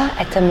Genova,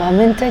 at the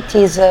moment, it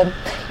is,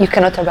 you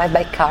cannot arrive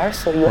by car,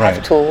 so you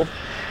have to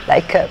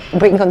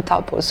bring on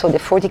top also the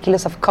 40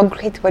 kilos of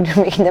concrete when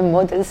you're making the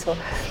model, so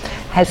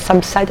has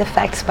some side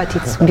effects, but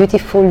it's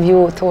beautiful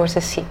view towards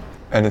the sea.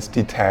 And it's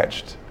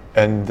detached,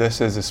 and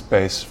this is a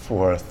space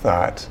for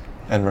thought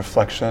and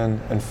reflection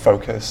and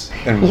focus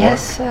and work.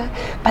 Yes,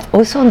 but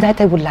also on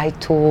that I would like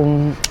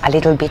to a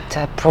little bit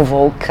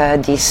provoke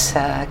this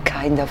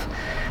kind of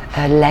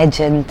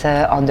legend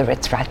on the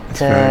retreat. It's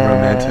very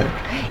romantic.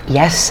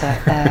 Yes.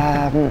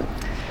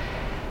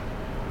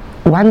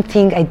 One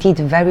thing I did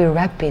very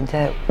rapid,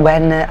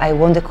 when I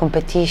won the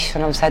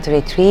competition on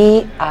Saturday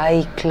 3,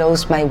 I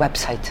closed my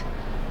website,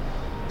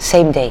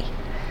 same day.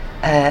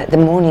 The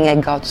morning I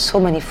got so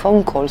many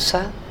phone calls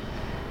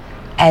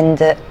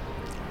and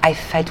I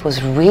felt it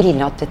was really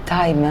not the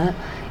time.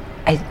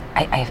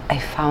 I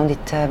found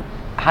it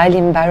highly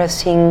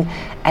embarrassing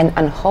and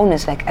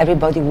unhonest, like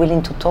everybody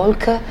willing to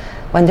talk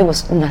when there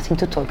was nothing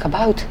to talk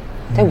about.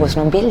 There was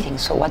no building,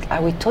 so what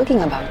are we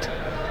talking about?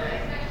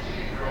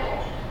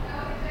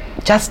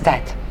 Just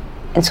that.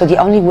 And so the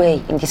only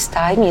way in this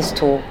time is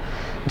to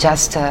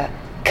just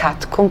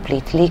cut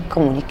completely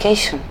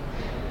communication.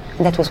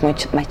 And that was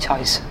my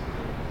choice.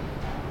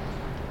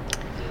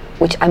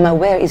 Which I'm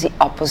aware is the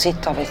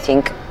opposite of, I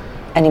think,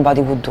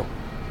 anybody would do.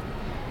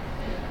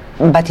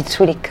 But it's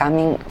really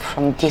coming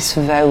from this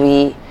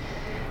very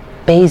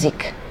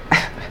basic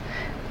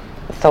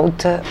thought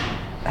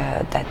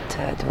that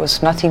there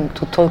was nothing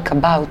to talk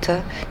about.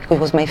 It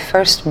was my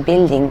first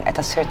building at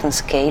a certain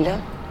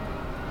scale.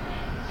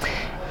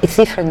 It's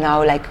different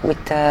now, like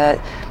with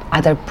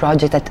other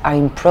projects that are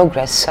in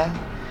progress,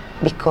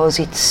 because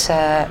it's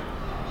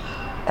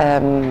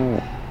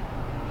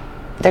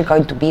they're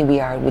going to be, we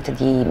are with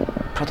the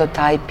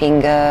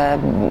prototyping,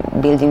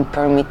 building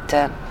permit,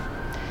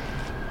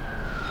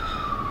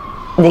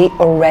 they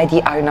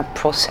already are in a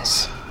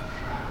process.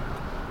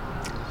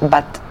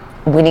 But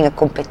winning a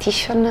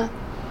competition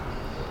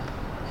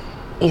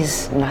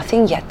is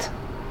nothing yet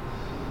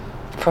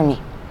for me.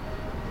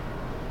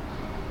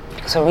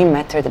 Because it really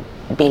matters the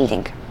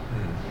building.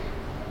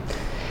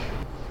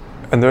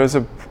 And there is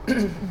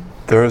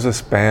a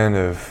span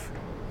of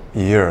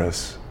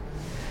years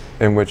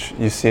in which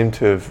you seem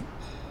to have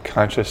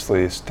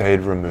consciously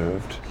stayed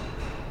removed.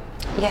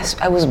 Yes,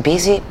 I was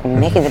busy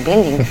making the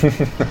building.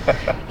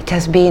 It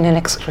has been an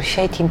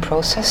excruciating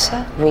process,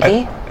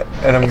 really.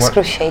 And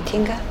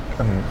excruciating.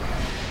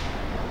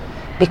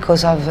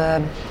 Because of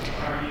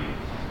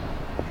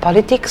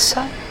politics.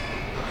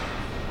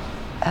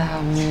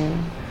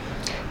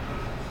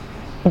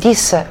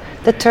 This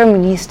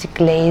deterministic,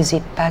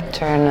 lazy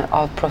pattern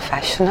of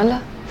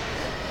professional.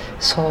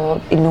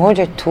 So in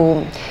order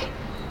to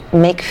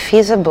make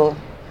feasible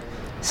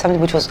something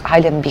which was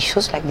highly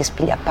ambitious, like this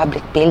a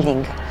public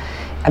building,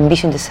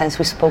 ambition in the sense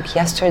we spoke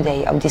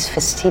yesterday of this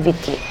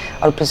festivity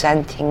or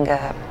presenting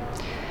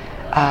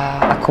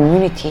a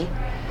community.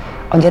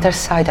 On the other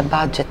side, a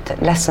budget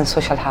less than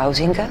social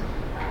housing.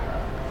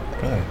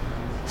 Really?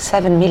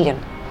 7 million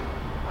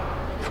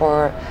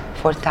for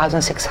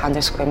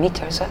 4,600 square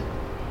meters,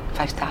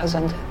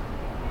 5,000.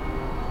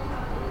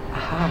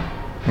 Aha.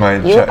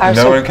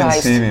 No one can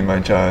see me, my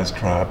jaw is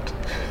dropped.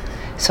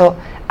 So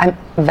I'm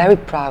very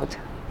proud.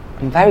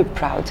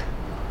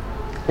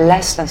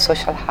 Less than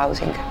social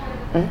housing.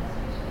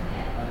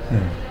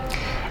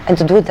 And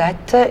to do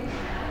that,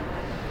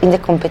 in the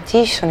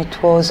competition,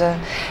 it was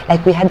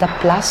like we had a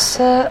plus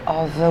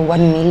of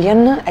 1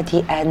 million at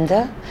the end,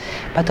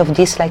 but of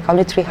this, like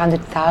only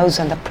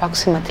 300,000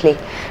 approximately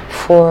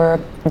for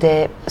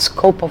the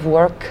scope of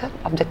work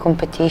of the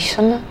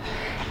competition,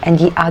 and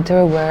the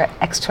other were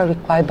extra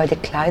required by the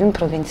client,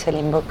 Provincia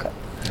Limburg,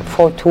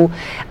 for to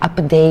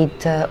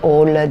update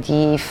all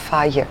the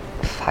fire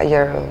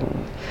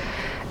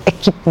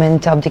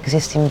equipment of the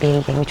existing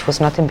building, which was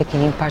not in the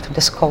beginning part of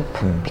the scope,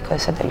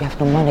 because you have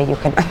no money, you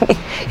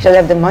don't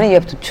have the money, you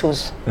have to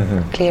choose,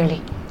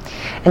 clearly.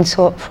 And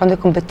so from the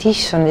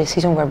competition, the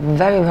decisions were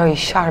very, very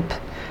sharp.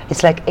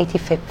 It's like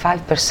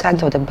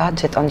 85% of the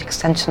budget on the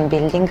extension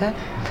building,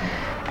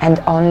 and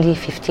only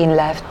 15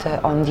 left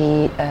on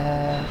the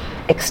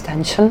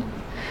extension.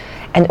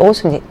 And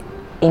also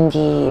in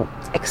the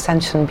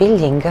extension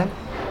building,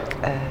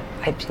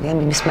 I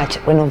mismatched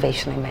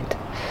renovation, I meant.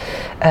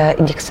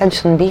 In the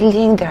extension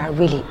building, there are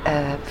really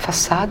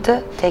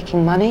facade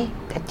taking money,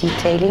 the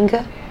detailing,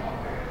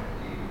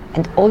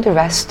 and all the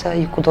rest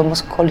you could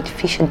almost call it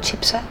fish and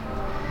chips,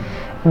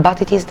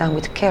 but it is done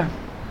with care.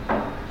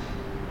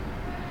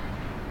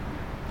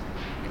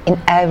 In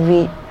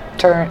every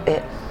turn,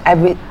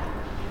 every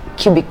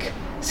cubic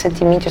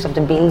centimeters of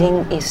the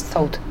building is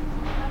thought.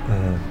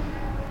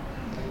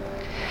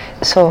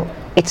 So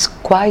it's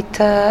quite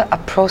a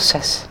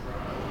process.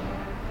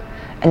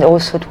 And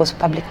also it was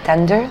public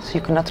tender, so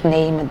you cannot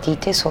name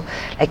details. So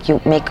like you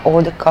make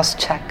all the cost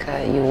check,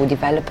 you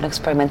develop an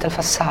experimental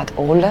facade,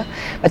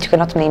 but you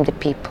cannot name the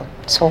people.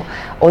 So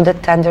all the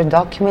tender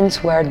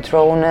documents were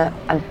drawn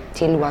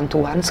until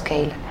 1-to-1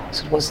 scale.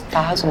 So it was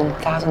thousands and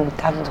thousands and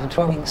thousands of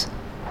drawings.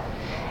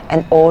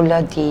 And all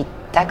the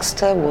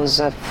text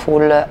was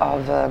full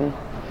of,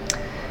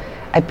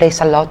 I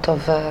placed a lot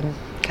of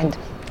kind of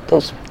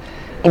those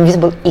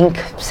invisible ink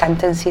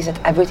sentences that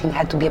everything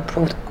had to be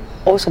approved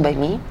also by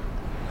me,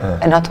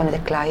 and not only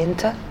the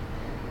client.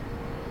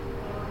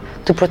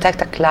 To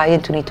protect a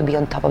client, you need to be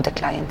on top of the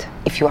client,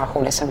 if you are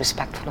honest and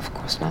respectful, of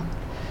course, no?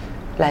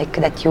 Like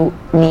that you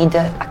need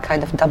a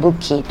kind of double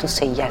key to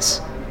say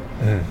yes.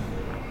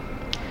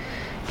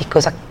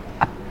 Because a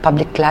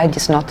public client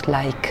is not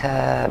like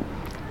a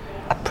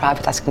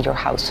private asking your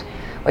house,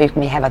 where you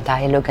may have a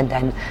dialogue and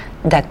then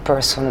that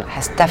person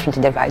has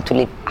definitely the right to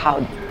live how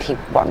he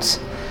wants,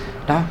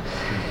 no?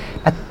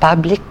 But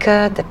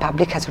the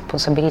public has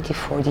responsibility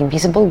for the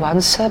invisible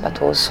ones, but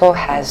also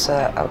has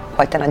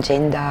quite an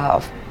agenda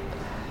of,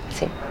 let's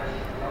say,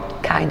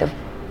 kind of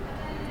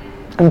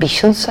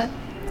ambitions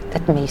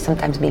that may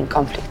sometimes be in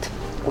conflict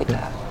with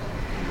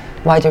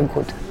wider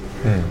good.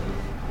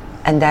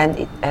 And then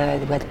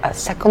we had a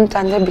second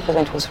tender because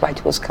when it was right,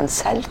 it was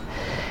cancelled.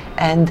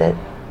 And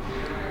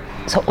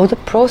so all the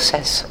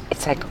process,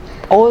 it's like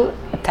all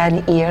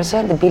 10 years,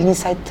 the building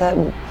site,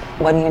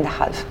 1 year and a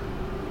half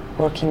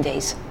working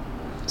days.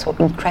 So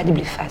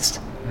incredibly fast.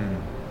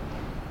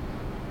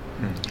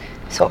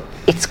 So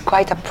it's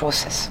quite a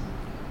process.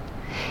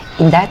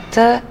 In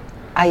that,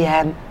 I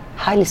am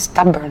highly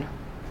stubborn.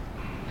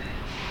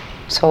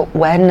 So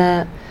when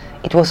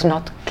it was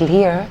not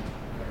clear,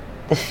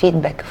 the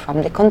feedback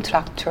from the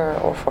contractor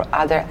or for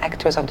other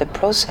actors of the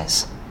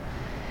process,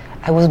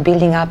 I was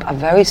building up a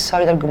very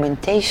solid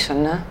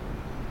argumentation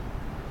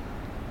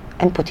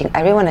and putting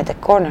everyone at the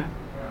corner.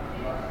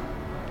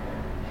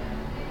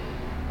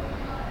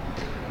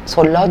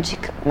 So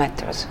logic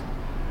matters,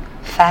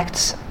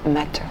 facts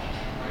matter.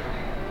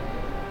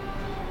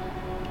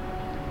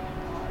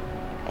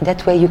 In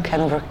that way you can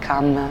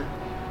overcome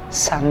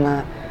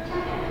some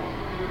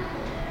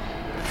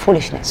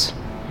foolishness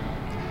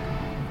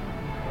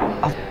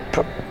of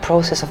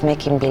process of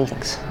making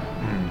buildings.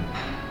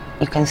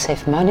 You can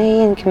save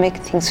money and you can make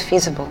things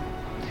feasible.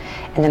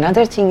 And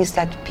another thing is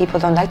that people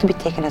don't like to be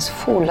taken as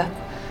fool,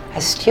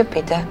 as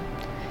stupid.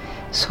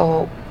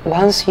 So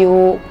once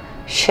you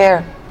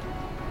share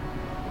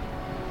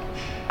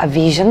a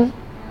vision,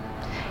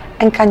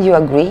 and can you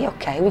agree,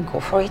 okay, we go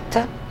for it,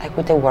 like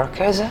with the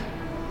workers.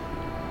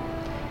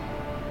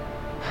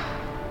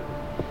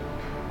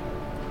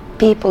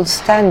 People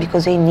stand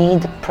because they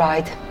need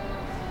pride.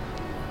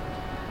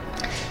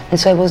 And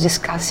so I was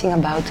discussing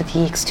about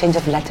the exchange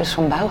of letters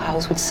from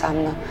Bauhaus with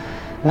some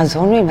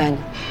masonry men.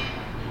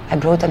 I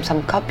brought them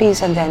some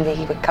copies and then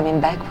they were coming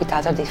back with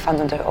others they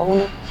found on their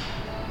own.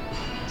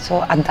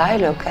 So a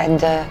dialogue,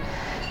 and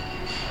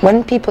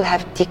when people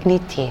have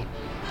dignity,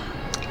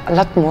 a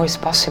lot more is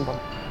possible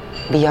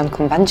beyond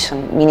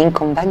convention, meaning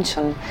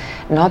convention,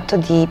 not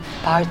the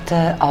part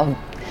of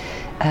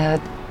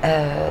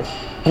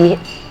the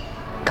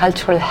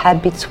cultural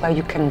habits where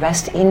you can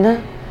rest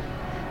in,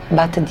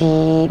 but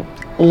the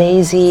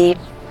lazy,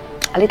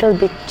 a little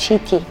bit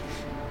cheaty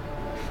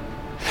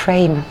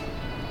frame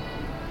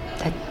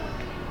that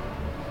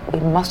we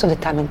most of the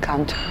time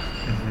encounter,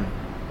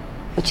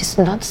 which is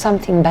not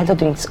something bad on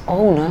its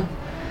own.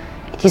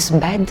 It is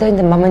bad in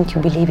the moment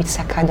you believe it's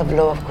a kind of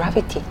law of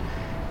gravity,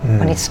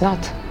 when it's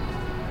not.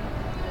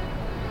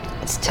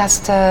 It's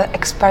just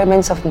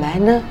experiments of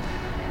men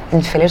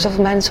and failures of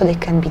men, so they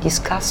can be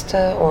discussed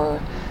or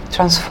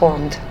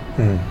transformed.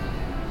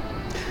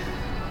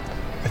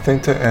 I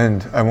think to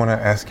end, I want to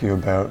ask you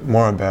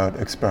more about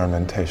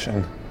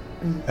experimentation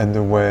and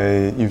the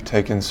way you've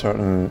taken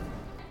certain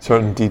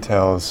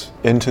details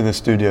into the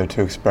studio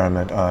to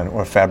experiment on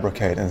or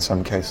fabricate in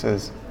some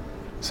cases.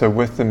 So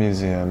with the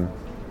museum,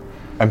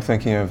 I'm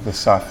thinking of the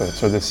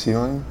soffits or the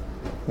ceiling,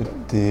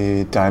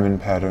 the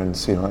diamond pattern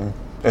ceiling.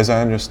 As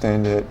I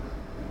understand it,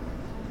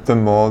 the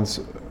molds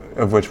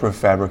of which were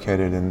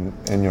fabricated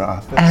in your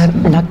office?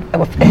 Not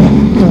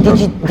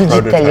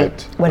digitally.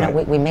 When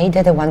right. we made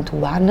the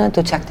one-to-one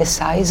to check the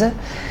size in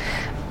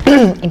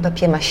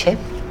papier-mâché.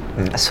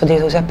 So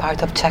this was a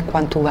part of check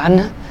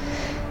one-to-one.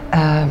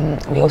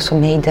 We also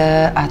made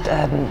a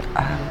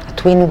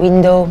twin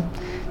window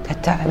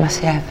that I must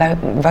say I have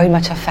very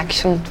much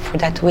affection for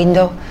that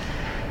window,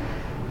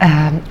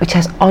 which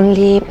has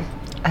only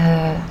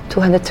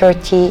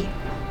 230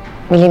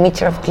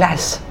 millimeter of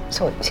glass.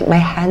 So see, my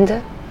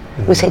hand,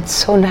 we say it's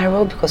so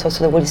narrow because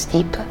also the wall is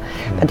deep,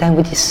 but then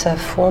with this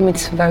form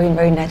it's very,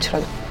 very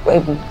natural. We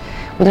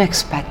don't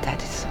expect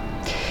that.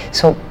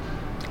 So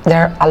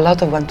there are a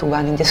lot of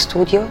one-to-one in the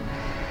studio.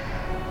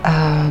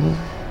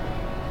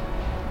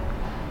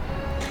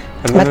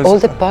 But all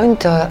the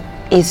point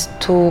is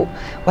to,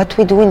 what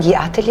we do in the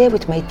atelier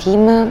with my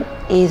team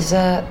is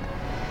to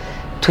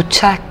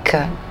check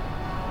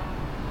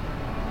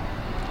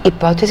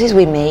hypotheses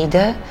we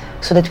made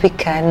so that we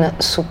can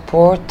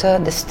support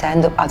the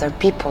stand of other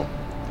people.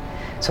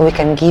 So we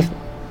can give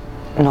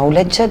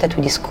knowledge that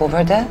we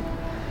discovered,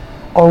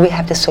 or we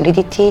have the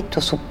solidity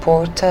to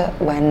support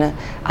when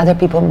other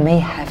people may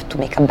have to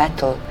make a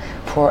battle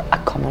for a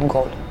common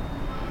goal.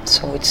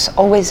 So it's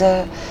always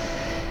a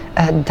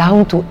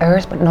down to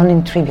earth, but not in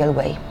a trivial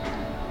way.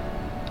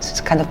 So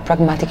it's kind of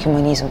pragmatic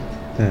humanism.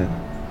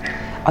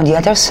 On the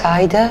other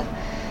side,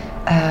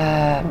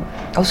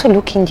 also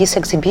looking this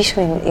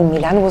exhibition in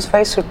Milan was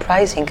very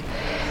surprising.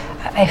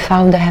 I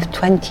found I have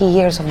 20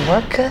 years of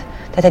work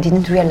that I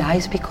didn't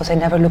realize because I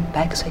never looked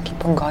back, so I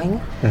keep on going,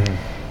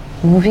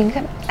 moving.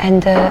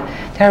 And there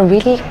are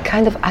really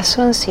kind of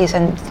assonances,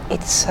 and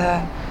it's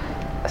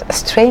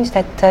strange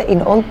that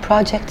in all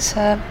projects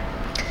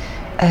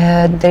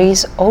there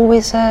is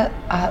always a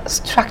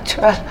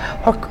structural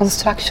or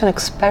construction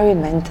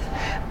experiment,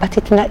 but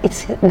it's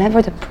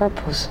never the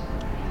purpose.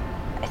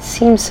 It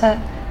seems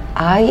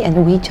I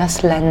and we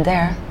just land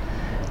there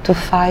to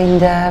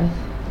find a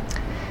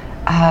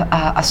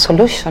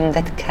solution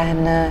that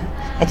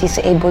that is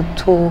able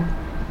to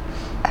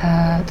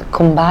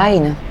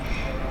combine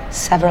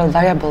several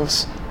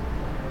variables.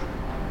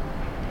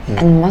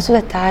 And most of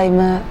the time,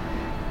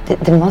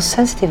 the most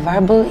sensitive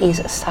variable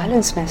is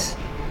silenceness.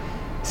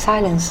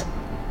 Silence.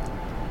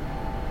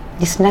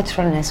 This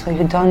naturalness where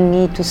you don't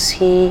need to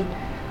see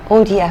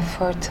all the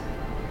effort.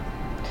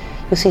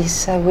 You see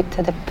this with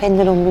the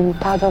pendulum in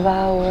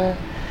Padova,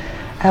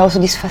 or also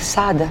this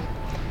facade.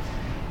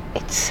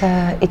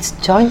 It's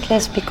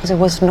jointless because there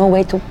was no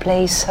way to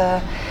place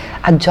a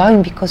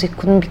joint, because it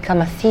couldn't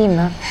become a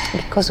theme,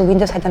 because the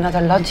windows had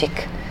another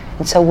logic,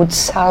 and so would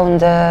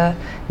sound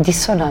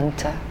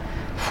dissonant,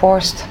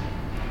 forced.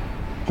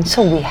 And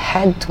so we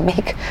had to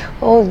make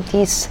all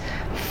these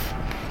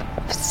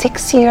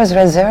 6 years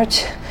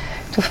research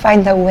to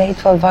find a way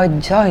to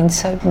avoid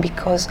joints,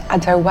 because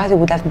otherwise we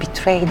would have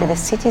betrayed the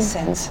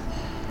citizens.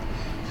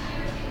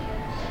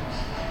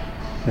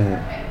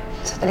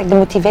 So the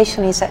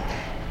motivation is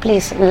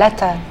please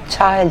let a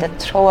child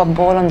throw a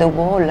ball on the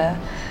wall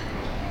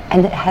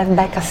and have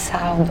back a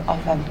sound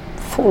of a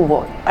full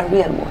wall, a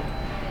real wall.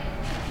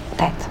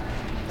 That.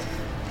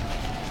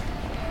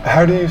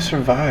 How do you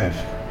survive?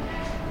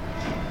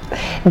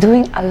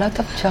 Doing a lot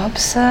of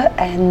jobs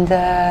and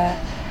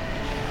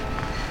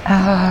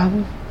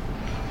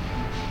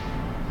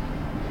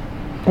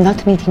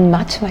not meeting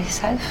much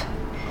myself.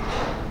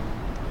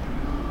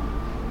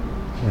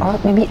 Or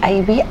maybe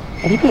I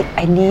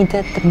need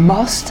the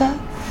most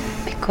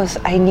because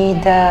I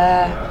need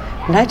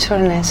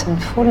naturalness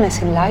and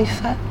fullness in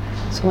life.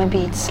 So maybe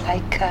it's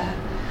like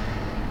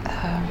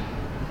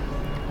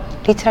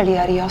literally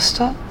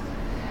Ariosto,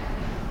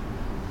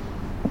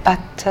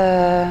 but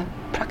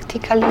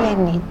practically I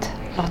need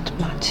not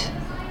much.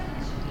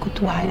 Good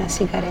wine, a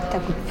cigarette,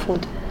 good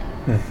food.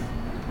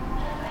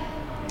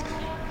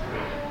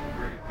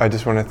 I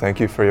just want to thank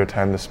you for your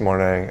time this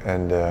morning,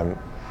 and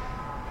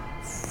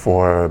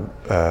for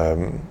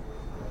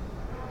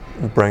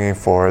bringing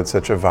forward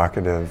such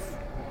evocative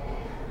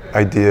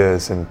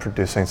ideas and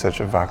producing such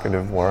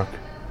evocative work.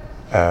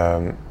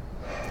 And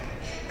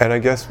I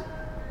guess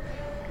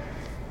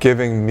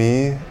giving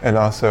me, and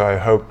also I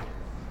hope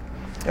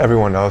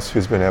everyone else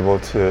who's been able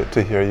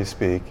to hear you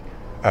speak,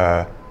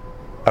 a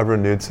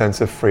renewed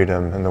sense of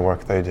freedom in the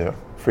work they do,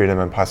 freedom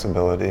and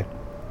possibility.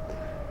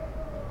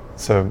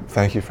 So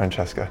thank you,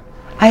 Francesca.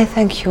 I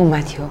thank you,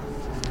 Matthew,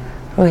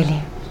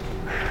 really.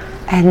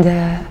 And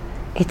I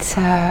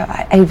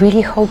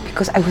really hope,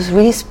 because I was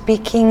really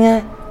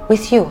speaking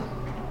with you.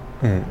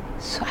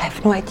 So I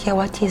have no idea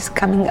what is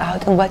coming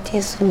out and what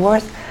is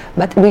worth,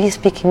 but really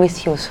speaking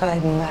with you. So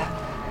I'm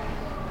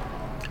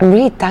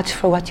really touched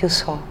for what you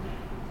saw.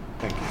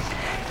 Thank you.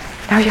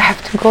 Now you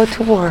have to go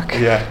to work.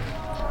 Yeah.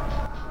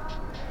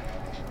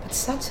 It's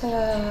such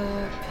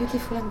a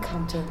beautiful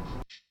encounter.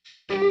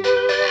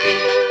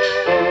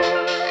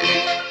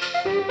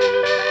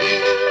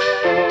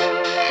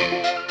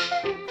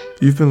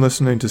 You've been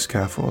listening to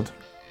Scaffold.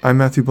 I'm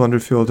Matthew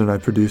Blunderfield, and I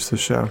produce the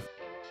show.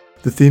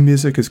 The theme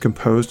music is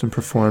composed and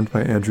performed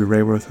by Andrew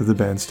Rayworth of the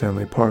band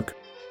Stanley Park,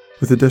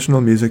 with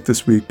additional music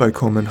this week by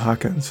Coleman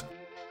Hawkins.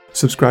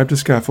 Subscribe to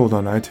Scaffold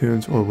on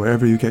iTunes or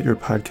wherever you get your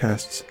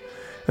podcasts,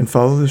 and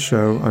follow the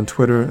show on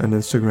Twitter and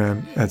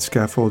Instagram at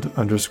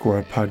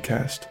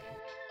scaffold_podcast.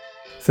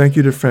 Thank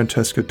you to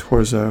Francesca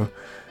Torzo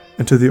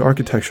and to the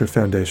Architecture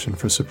Foundation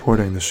for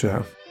supporting the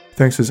show.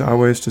 Thanks as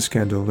always to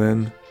Scandal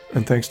Lynn,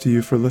 and thanks to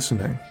you for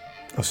listening.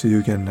 I'll see you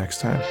again next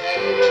time.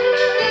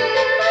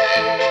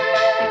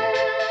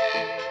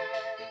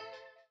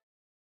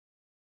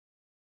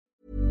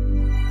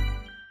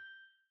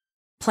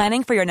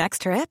 Planning for your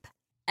next trip?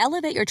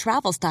 Elevate your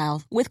travel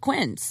style with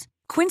Quince.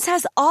 Quince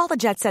has all the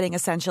jet-setting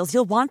essentials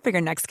you'll want for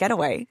your next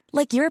getaway,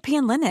 like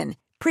European linen,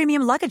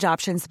 premium luggage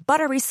options,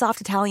 buttery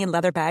soft Italian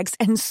leather bags,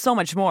 and so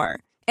much more.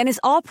 And is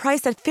all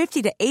priced at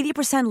 50 to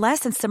 80% less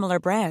than similar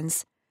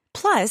brands.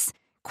 Plus,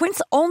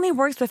 Quince only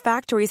works with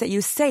factories that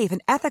use safe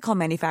and ethical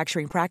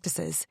manufacturing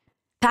practices.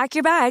 Pack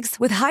your bags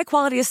with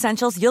high-quality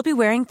essentials you'll be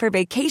wearing for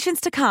vacations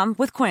to come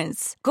with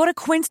Quince. Go to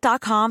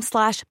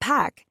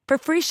quince.com/pack for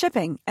free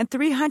shipping and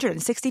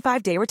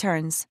 365-day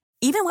returns.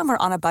 Even when we're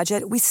on a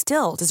budget, we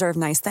still deserve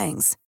nice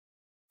things.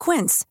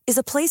 Quince is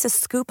a place to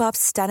scoop up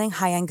stunning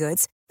high-end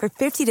goods for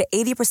 50 to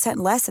 80%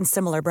 less than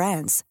similar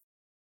brands.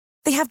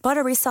 They have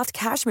buttery soft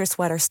cashmere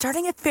sweaters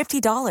starting at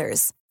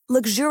 $50,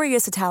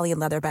 luxurious Italian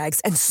leather bags,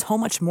 and so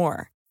much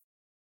more.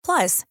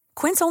 Plus,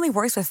 Quince only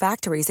works with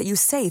factories that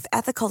use safe,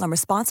 ethical, and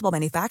responsible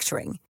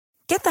manufacturing.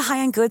 Get the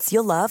high-end goods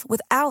you'll love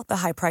without the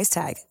high price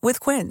tag with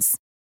Quince.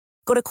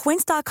 Go to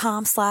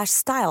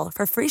quince.com/style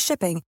for free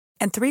shipping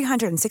and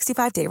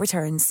 365-day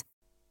returns.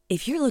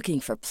 If you're looking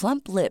for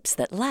plump lips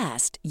that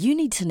last, you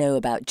need to know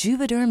about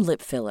Juvederm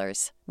lip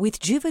fillers. With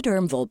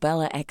Juvederm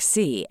Volbella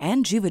XC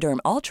and Juvederm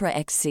Ultra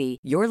XC,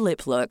 your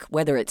lip look,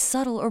 whether it's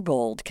subtle or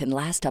bold, can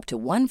last up to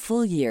 1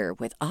 full year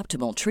with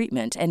optimal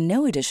treatment and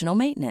no additional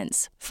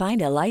maintenance.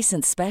 Find a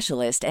licensed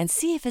specialist and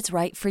see if it's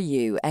right for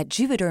you at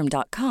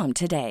Juvederm.com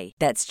today.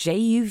 That's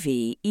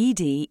JUVEDERM.com.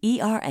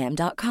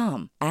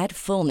 Add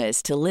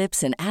fullness to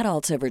lips in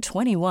adults over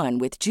 21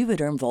 with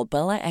Juvederm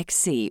Volbella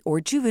XC or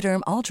Juvederm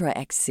Ultra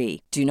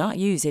XC. Do not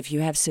use if you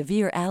have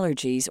severe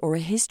allergies or a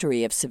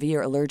history of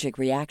severe allergic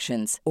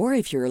reactions, or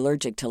if you're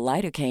allergic to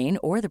lidocaine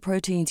or the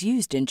proteins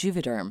used in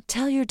Juvederm.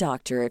 Tell your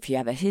doctor if you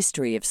have a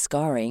history of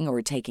scarring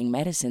or taking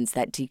medicines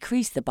that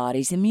decrease the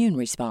body's immune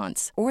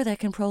response or that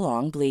can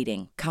prolong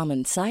bleeding.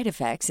 Common side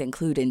effects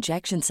include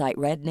injection site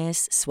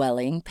redness,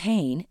 swelling,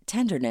 pain,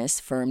 tenderness,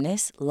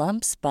 firmness,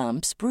 lumps,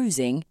 bumps,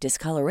 bruising,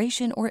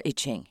 discoloration, or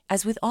itching.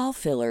 As with all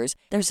fillers,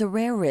 there's a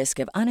rare risk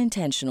of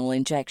unintentional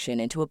injection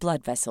into a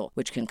blood vessel,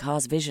 which can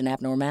cause vision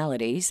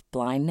abnormalities,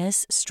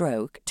 blindness,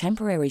 stroke,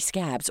 temporary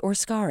scabs, or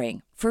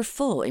scarring. For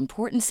full,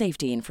 important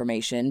safety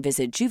information,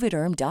 visit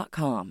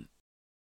Juvederm.com.